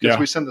relationships because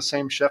we send the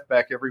same chef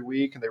back every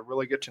week, and they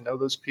really get to know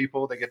those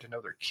people. They get to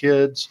know their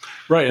kids.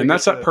 Right, and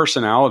that's that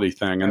personality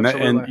thing,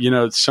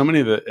 and so many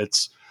of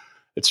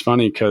It's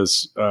funny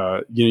because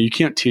you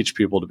can't teach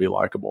people to be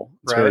likable.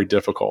 It's very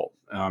difficult.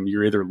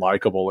 You're either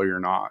likable or you're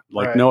not.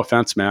 Like, no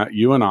offense, Matt,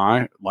 you and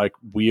I, like,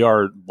 we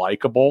are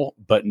likable,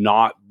 but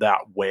not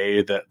that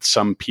way that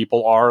some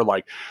people are.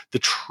 Like, the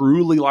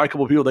truly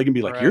likable people, they can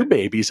be like, your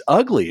baby's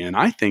ugly, and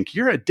I think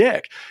you're a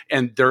dick,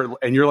 and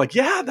you're like,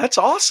 yeah, that's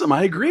awesome.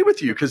 I agree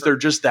with you, because they're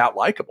just that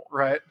likable.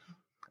 Right.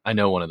 I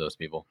know one of those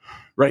people.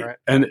 Right.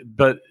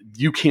 But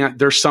you can't.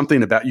 There's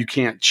something about you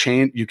can't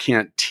change. You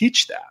can't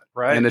teach that.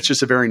 Right. And it's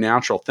just a very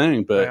natural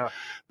thing. But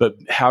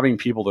having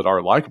people that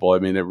are likable, I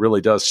mean, it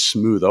really does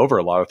smooth over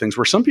a lot of things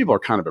where some people are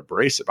kind of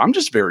abrasive. I'm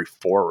just very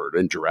forward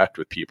and direct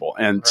with people.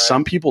 And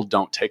some people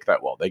don't take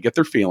that well. They get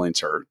their feelings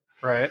hurt.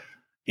 Right.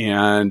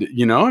 And,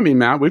 I mean,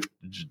 Matt,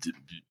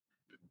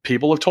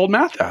 people have told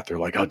Matt that. They're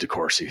like, oh,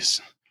 DeCourcy's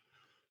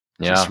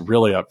just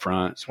really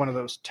upfront. It's one of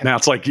those.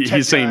 Matt's like,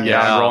 he's saying,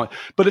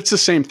 but it's the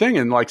same thing.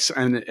 And like,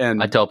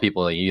 and I tell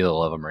people that you either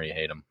love them or you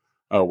hate them.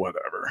 Oh,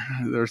 whatever.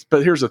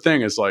 But here's the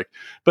thing is like,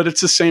 but it's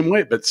the same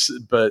way, but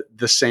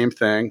the same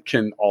thing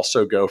can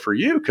also go for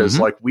you. Cause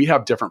like we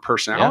have different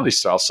personality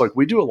styles. So like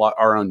we do a lot,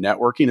 our own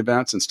networking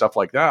events and stuff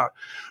like that,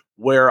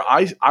 where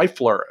I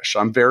flourish.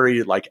 I'm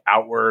very like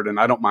outward, and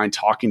I don't mind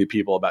talking to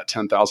people about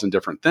 10,000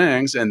 different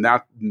things. And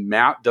that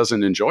Matt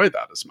doesn't enjoy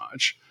that as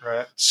much.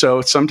 Right. So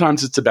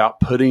sometimes it's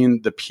about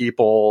putting the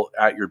people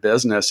at your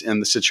business in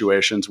the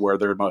situations where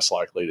they're most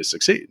likely to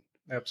succeed.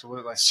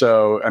 Absolutely.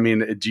 So, I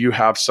mean, do you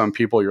have some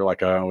people you're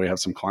like, oh, we have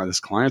some client.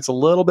 This client's a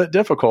little bit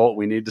difficult.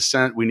 We need to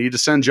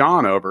send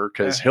John over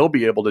because he'll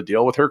be able to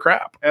deal with her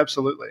crap.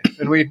 Absolutely.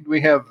 And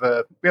we have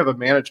a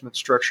management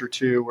structure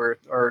too, where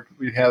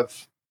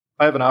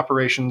I have an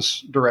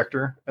operations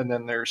director, and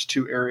then there's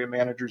 2 area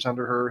managers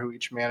under her who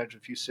each manage a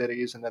few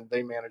cities, and then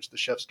they manage the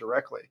chefs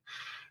directly.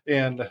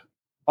 And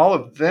all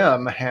of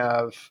them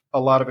have a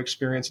lot of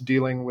experience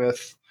dealing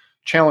with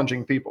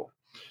challenging people.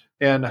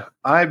 And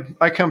I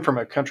come from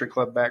a country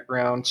club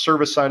background,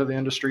 service side of the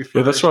industry.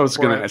 Yeah, that's what I was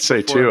going to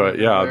say too.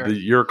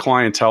 Your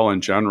clientele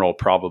in general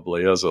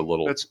probably is a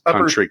little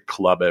country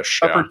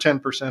clubbish. Upper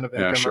 10% of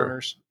income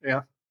earners.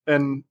 Yeah.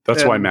 And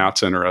that's why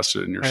Matt's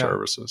interested in your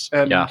services.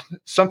 And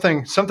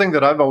something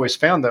that I've always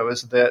found though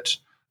is that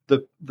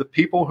the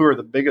people who are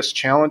the biggest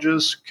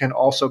challenges can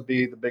also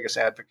be the biggest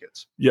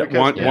advocates. Yeah.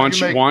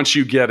 Once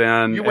you get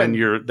in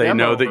and they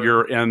know that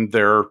you're in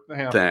their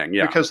thing.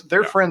 Yeah. Because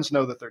their friends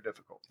know that they're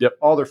difficult. Yep.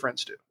 All their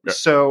friends do. Yep.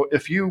 So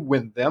if you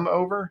win them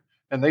over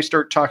and they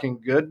start talking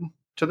good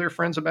to their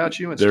friends about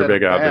you instead they're a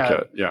big of bad,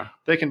 advocate.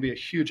 they can be a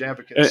huge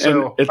advocate.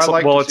 And it's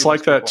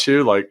like that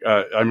too. Like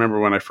I remember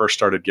when I first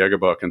started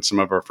Gigabook, and some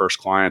of our first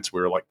clients, we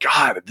were like,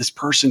 God, this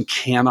person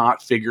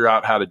cannot figure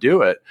out how to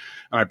do it.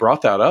 And I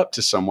brought that up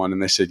to someone,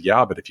 and they said,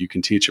 yeah, but if you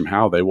can teach them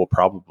how, they will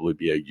probably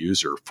be a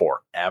user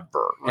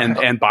forever. Right.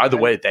 And by the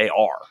way, they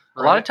are.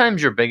 A lot of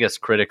times your biggest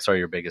critics are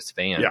your biggest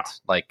fans. Yeah.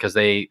 Like, cause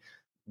they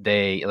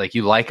like,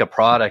 you like a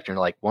product and you're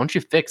like, why don't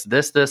you fix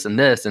this, this, and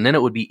this? And then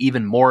it would be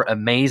even more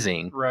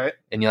amazing. Right.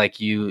 And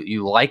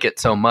you like it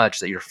so much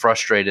that you're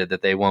frustrated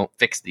that they won't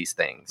fix these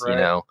things,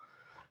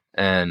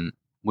 and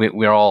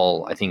we're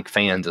all, I think,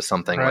 fans of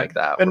something like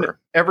that. And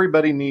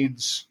everybody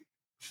needs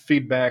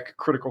feedback,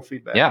 critical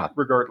feedback,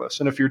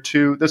 regardless. And if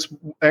that's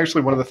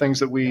actually one of the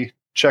things that we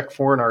check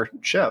for in our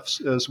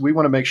chefs is we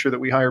want to make sure that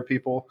we hire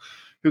people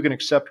who can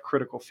accept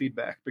critical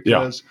feedback,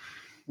 because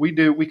we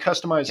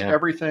customize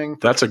everything.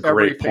 That's a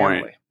great point.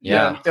 Family.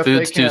 Yeah. If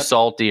food's too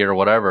salty or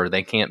whatever,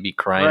 they can't be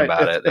crying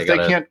about it. If they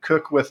can't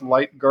cook with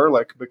light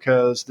garlic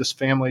because this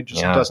family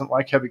just doesn't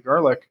like heavy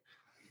garlic,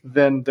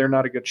 then they're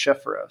not a good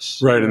chef for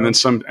us. Right. And then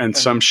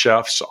some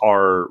chefs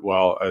are,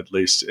 well, at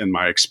least in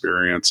my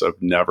experience of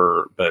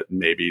never, but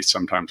maybe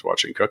sometimes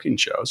watching cooking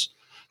shows,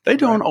 they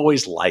don't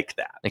always like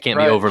that. They can't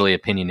be overly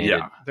opinionated.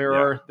 Yeah. They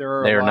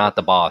are not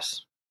the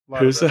boss.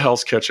 Who's the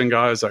Hell's Kitchen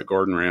guy? Is that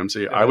Gordon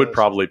Ramsay? I would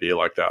probably be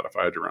like that if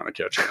I had to run a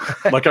kitchen.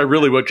 Like I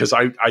really would, because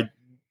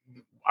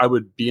I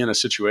would be in a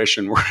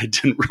situation where I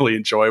didn't really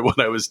enjoy what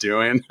I was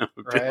doing.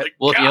 Like,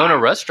 well, if you own a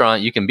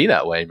restaurant, you can be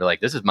that way. Be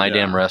like, this is my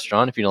damn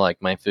restaurant. If you don't like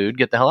my food,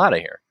 get the hell out of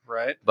here.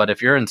 Right. But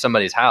if you're in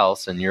somebody's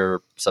house and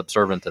you're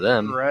subservient to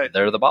them,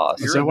 they're the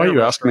boss. Is that why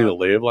you asked me to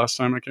leave last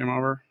time I came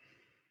over?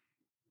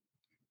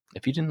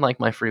 If you didn't like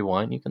my free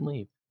wine, you can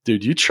leave.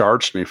 Dude, you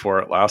charged me for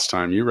it last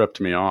time. You ripped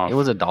me off. It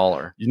was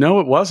 $1. You know,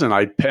 it wasn't.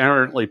 I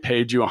apparently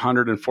paid you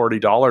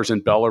 $140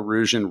 in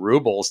Belarusian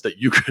rubles that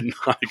you could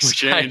not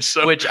exchange.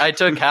 Which I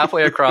took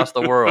halfway across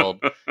the world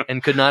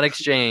and could not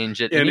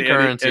exchange at any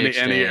currency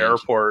exchange. Any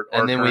airport.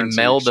 And then we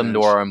mailed them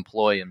to our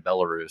employee in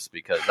Belarus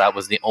because that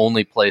was the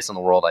only place in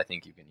the world I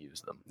think you can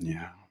use them.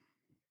 Yeah.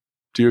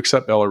 Do you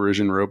accept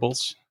Belarusian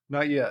rubles?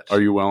 Not yet. Are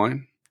you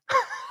willing?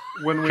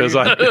 Because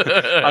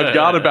I've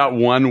got about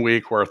 1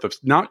 week worth of,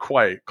 not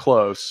quite,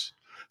 close.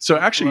 So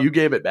actually, you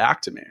gave it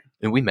back to me.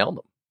 And we mailed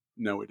them.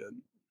 No, we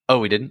didn't. Oh,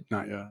 we didn't?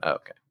 Not yet. Oh,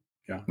 okay.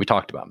 Yeah. We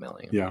talked about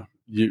mailing them. Yeah.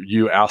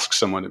 You asked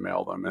someone to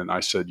mail them, and I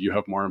said, you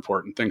have more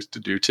important things to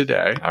do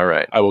today. All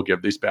right. I will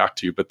give these back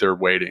to you, but they're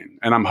waiting.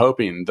 And I'm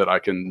hoping that I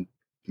can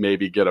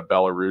maybe get a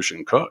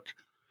Belarusian cook.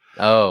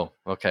 Oh,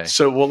 okay.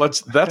 So, well,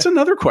 that's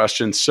another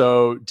question.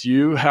 So, do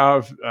you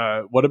have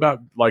what about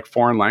like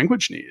foreign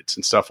language needs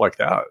and stuff like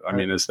that? I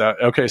mean, is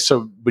that okay?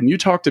 So, when you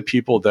talk to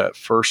people that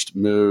first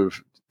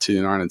move to the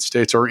United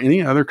States or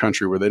any other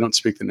country where they don't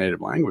speak the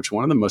native language,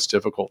 one of the most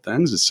difficult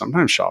things is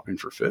sometimes shopping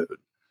for food.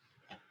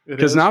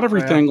 Because not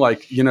everything,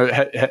 like, you know,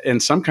 in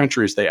some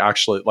countries they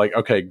actually like,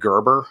 okay,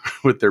 Gerber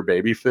with their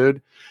baby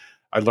food.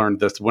 I learned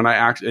this when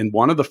in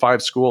one of the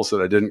 5 schools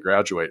that I didn't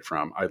graduate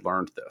from. I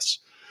learned this.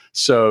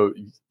 So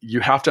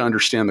you have to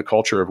understand the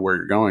culture of where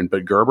you're going.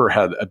 But Gerber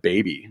had a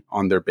baby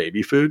on their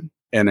baby food.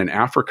 And in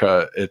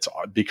Africa, it's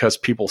because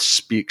people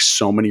speak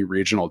so many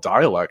regional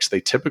dialects, they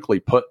typically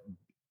put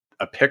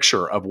a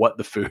picture of what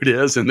the food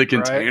is in the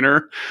container.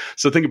 Right.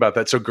 So think about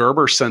that. So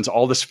Gerber sends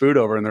all this food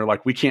over and they're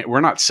like,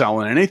 we're not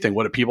selling anything.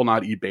 What, do people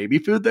not eat baby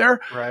food there?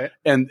 Right.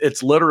 And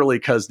it's literally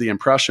because the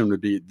impression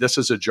would be, this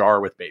is a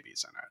jar with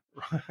babies in it.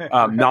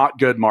 Not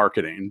good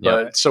marketing.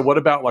 But so what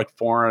about like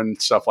foreign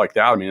stuff like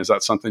that? I mean, is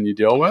that something you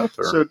deal with?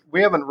 Or? So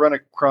we haven't run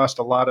across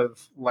a lot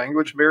of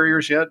language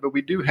barriers yet, but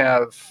we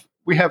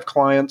have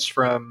clients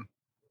from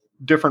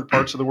different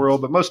parts of the world,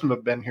 but most of them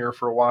have been here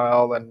for a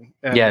while, and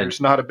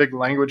there's not a big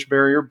language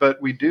barrier, but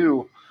we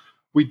do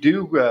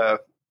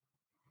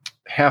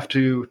have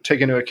to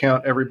take into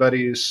account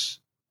everybody's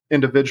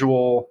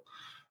individual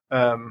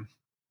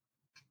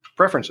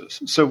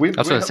preferences. So I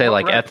was going to say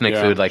like ethnic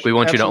food, like we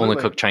want you to only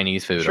cook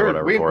Chinese food or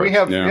whatever.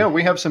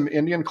 We have some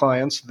Indian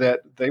clients that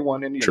they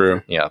want Indian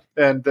food. Yeah.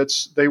 And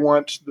they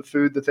want the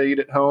food that they eat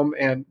at home.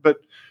 But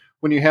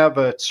when you have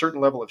a certain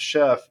level of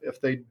chef,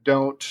 if they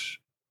don't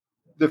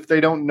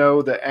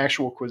know the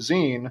actual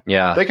cuisine,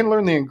 they can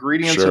learn the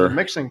ingredients and the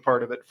mixing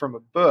part of it from a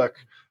book.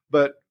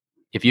 But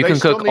if you can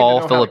cook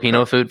all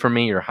Filipino food for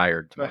me, you're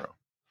hired tomorrow.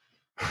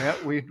 Yeah,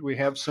 we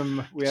have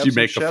some. Do you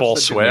make the full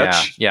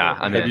switch? Yeah.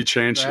 I mean, have you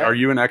changed? Right. Are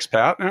you an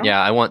expat now? Yeah,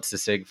 I want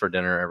sisig for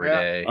dinner every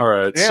day. All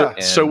right,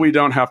 so we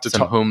don't have to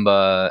talk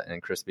humba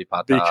and crispy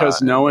pata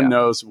because no one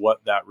knows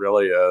what that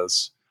really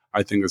is.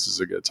 I think this is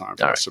a good time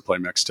for us to play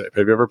Mixtape.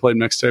 Have you ever played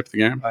Mixtape the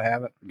game? I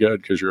haven't.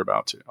 Good, because you're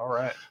about to. All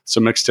right.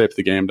 So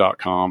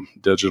mixtapethegame.com,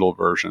 digital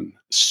version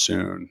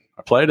soon.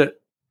 I played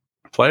it.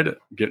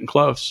 Getting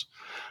close.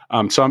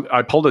 So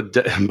I pulled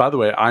by the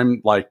way,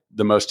 I'm like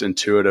the most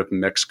intuitive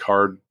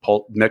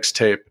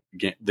mixtape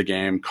the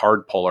game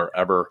card puller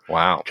ever.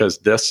 Wow. Because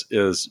this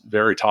is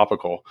very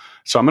topical.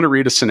 So I'm going to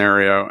read a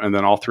scenario, and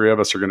then all 3 of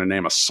us are going to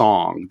name a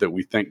song that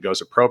we think goes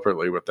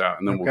appropriately with that.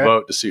 And then we'll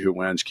vote to see who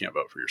wins. You can't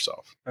vote for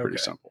yourself. Pretty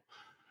simple.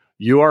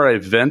 You are a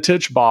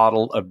vintage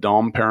bottle of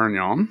Dom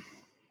Perignon.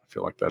 I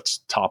feel like that's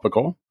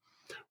topical.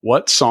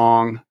 What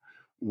song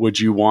would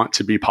you want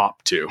to be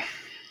popped to?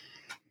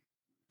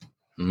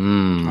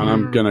 And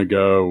I'm going to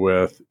go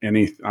with let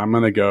me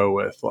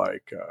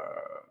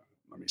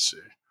see.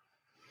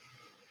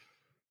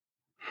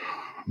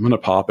 I'm going to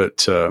pop it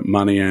to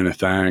Money Ain't a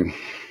Thing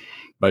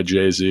by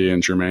Jay-Z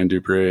and Jermaine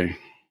Dupri,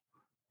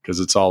 because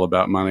it's all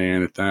about money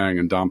ain't a thing,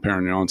 and Dom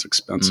Perignon's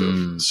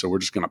expensive. So we're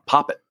just going to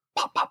pop it.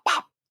 Pop, pop,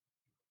 pop.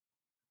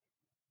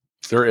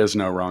 There is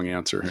no wrong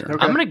answer here.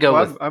 Okay. I'm going to go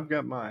with... I've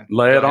got mine.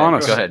 Lay it on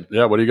us. Go ahead.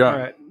 Yeah, what do you got? All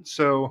right.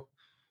 So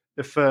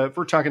if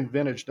we're talking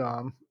vintage,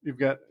 Dom,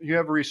 you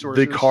have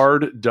resources. The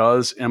card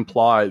does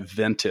imply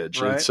vintage,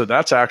 right? So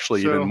that's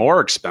actually even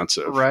more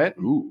expensive, right?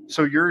 Ooh.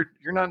 So you're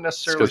not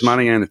necessarily because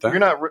money ain't a thing. You're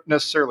not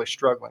necessarily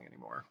struggling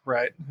anymore,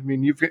 right? I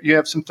mean, you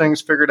have some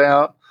things figured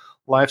out.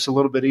 Life's a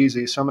little bit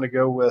easy, so I'm going to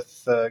go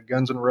with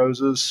Guns N'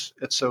 Roses.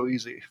 It's So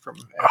Easy from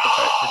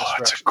Appetite for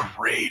Destruction. That's a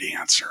great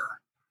answer.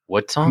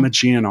 What song? I'm a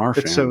GNR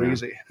fan. It's So man.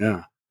 Easy.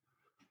 Yeah.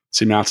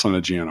 See, Matt's not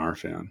a GNR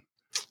fan.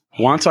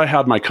 Once I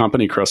had my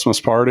company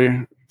Christmas party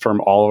from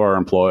all of our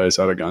employees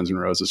at a Guns N'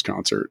 Roses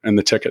concert, and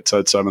the ticket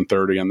said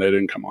 7:30, and they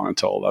didn't come on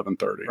until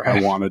 11:30.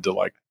 Right. I wanted to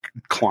like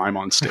climb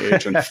on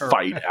stage and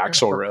fight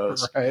Axl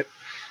Rose. Right.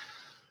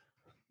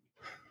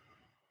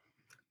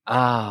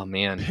 Oh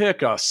man,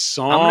 pick a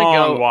song. I'm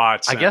gonna go.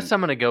 Watson. I guess I'm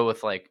gonna go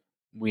with like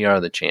 "We Are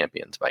the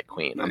Champions" by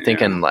Queen. I'm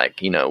thinking like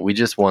we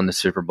just won the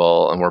Super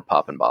Bowl and we're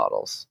popping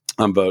bottles.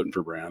 I'm voting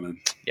for Brandon.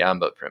 Yeah, I'm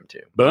voting for him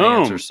too. Boom. My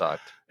answer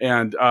sucked.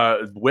 And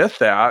with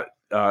that.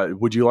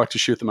 Would you like to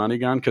shoot the money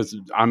gun? Because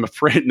I'm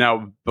afraid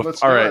now.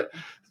 Let's all do right.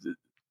 it.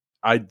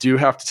 I do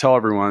have to tell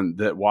everyone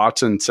that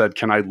Watson said,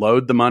 "Can I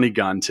load the money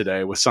gun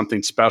today with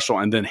something special?"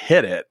 and then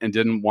hit it and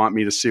didn't want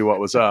me to see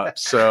what was up.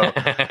 So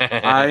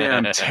I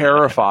am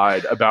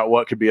terrified about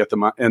what could be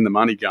in the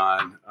money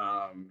gun.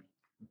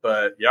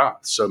 But yeah,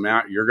 so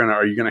Matt,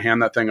 are you gonna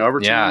hand that thing over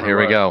to him? Yeah, here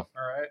we go.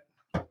 All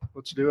right,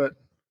 let's do it.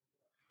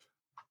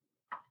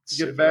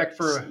 Get it back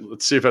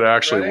let's see if it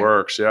actually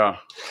works. Yeah.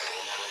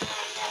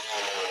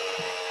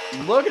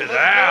 Look at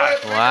that.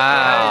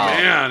 Wow.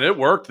 Oh, man, it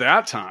worked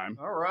that time.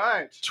 All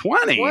right.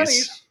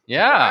 20s.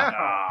 Yeah.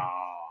 Oh.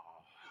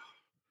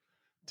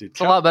 Dude,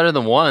 it's a lot better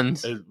than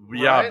ones.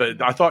 Yeah, but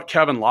I thought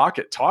Kevin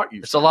Lockett taught you.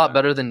 It's a lot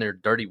better than their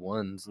dirty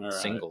ones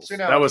singles. See,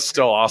 now, that was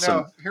still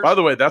awesome. By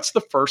the way, that's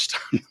the first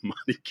time the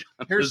money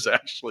gun has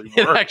actually worked.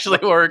 It actually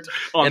worked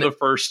on the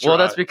first try. Well,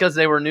 that's because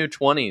they were new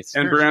 20s.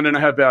 And Brandon,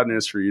 I have bad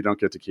news for you. You don't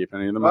get to keep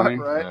any of the money.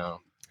 Right.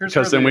 No.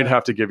 because then we'd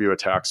have to give you a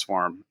tax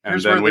form,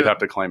 and then we'd have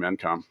to claim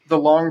income. The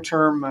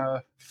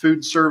long-term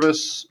food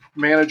service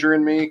manager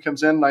in me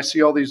comes in, and I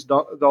see all these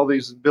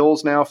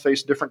bills now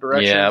face different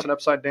directions and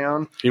upside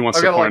down. He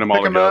wants to point them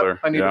all together.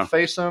 I need to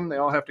face them. They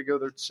all have to go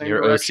the same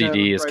Your direction.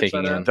 OCD is right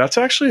kicking in. That's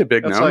actually a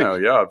big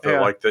no-no.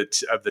 Like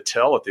the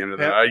till at the end of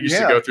the day. I used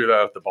to go through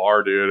that at the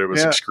bar, dude. It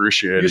was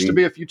excruciating. It used to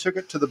be if you took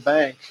it to the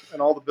bank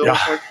and all the bills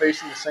weren't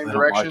facing the same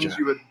directions,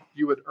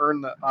 you would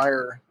earn the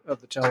ire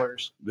of the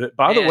tellers.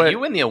 By the way, you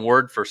win the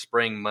award for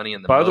spraying money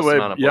in the by most the way,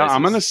 amount of places.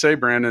 I'm going to say,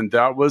 Brandon,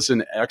 that was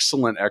an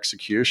excellent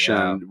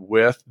execution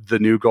with the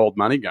new gold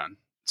money gun.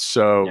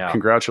 So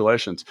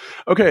congratulations.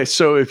 Okay,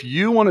 so if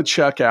you want to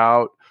check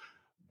out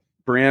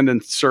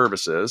Brandon's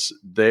services,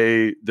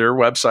 their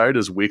website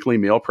is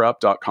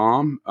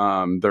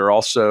weeklymealprep.com. They're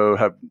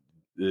also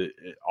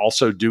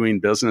doing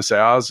business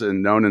as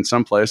and known in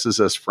some places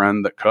as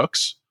Friend That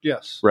Cooks.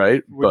 Yes.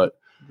 Right? But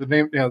the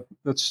name,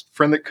 that's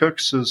Friend That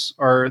Cooks is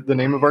the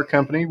name of our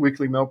company.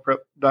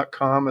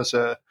 Weeklymealprep.com is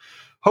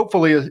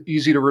hopefully an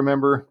easy to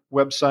remember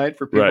website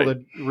for people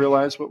to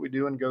realize what we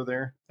do and go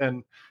there.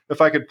 And if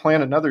I could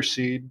plant another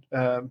seed,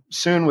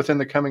 soon within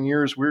the coming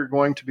years, we're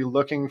going to be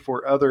looking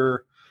for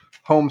other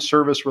home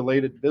service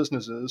related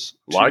businesses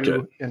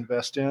to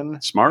invest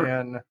in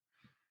and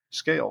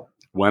scale.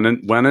 When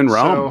in Rome.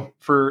 So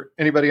for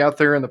anybody out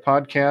there in the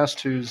podcast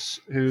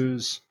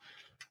who's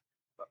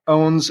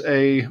owns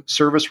a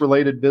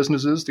service-related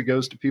businesses that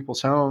goes to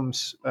people's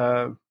homes,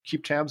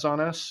 keep tabs on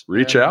us.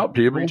 Reach out,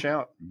 people. Reach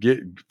out.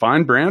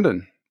 Find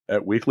Brandon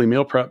at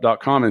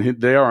weeklymealprep.com. And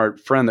they are a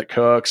Friend That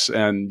Cooks.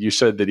 And you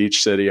said that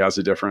each city has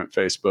a different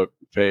Facebook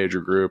page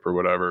or group or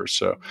whatever.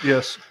 So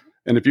yes.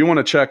 And if you want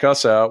to check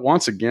us out,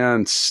 once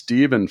again,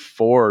 Stephen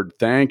Ford,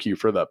 thank you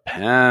for the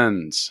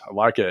pens. I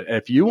like it.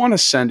 If you want to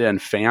send in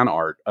fan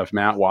art of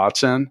Matt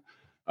Watson,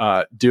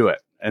 do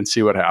it. And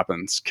see what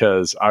happens,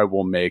 because I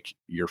will make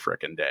your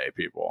frickin' day,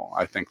 people.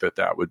 I think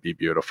that would be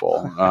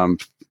beautiful.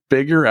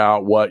 Figure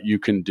out what you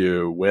can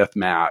do with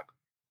Matt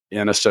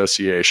in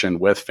association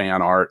with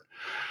fan art.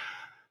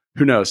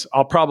 Who knows?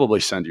 I'll probably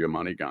send you a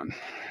money gun.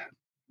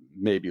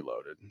 Maybe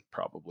loaded.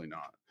 Probably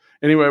not.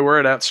 Anyway,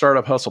 we're at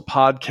Startup Hustle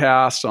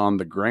Podcast on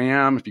the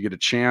gram. If you get a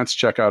chance,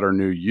 check out our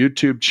new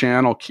YouTube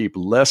channel. Keep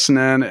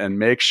listening and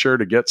make sure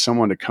to get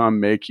someone to come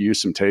make you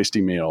some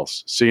tasty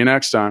meals. See you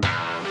next time.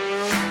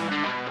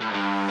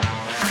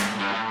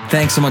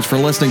 Thanks so much for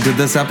listening to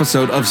this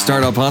episode of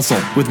Startup Hustle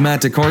with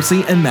Matt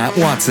DeCoursey and Matt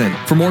Watson.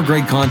 For more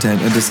great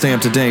content and to stay up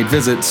to date,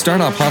 visit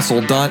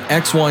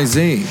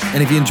startuphustle.xyz.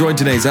 And if you enjoyed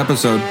today's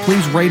episode,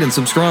 please rate and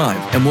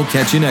subscribe, and we'll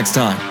catch you next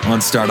time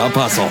on Startup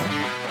Hustle.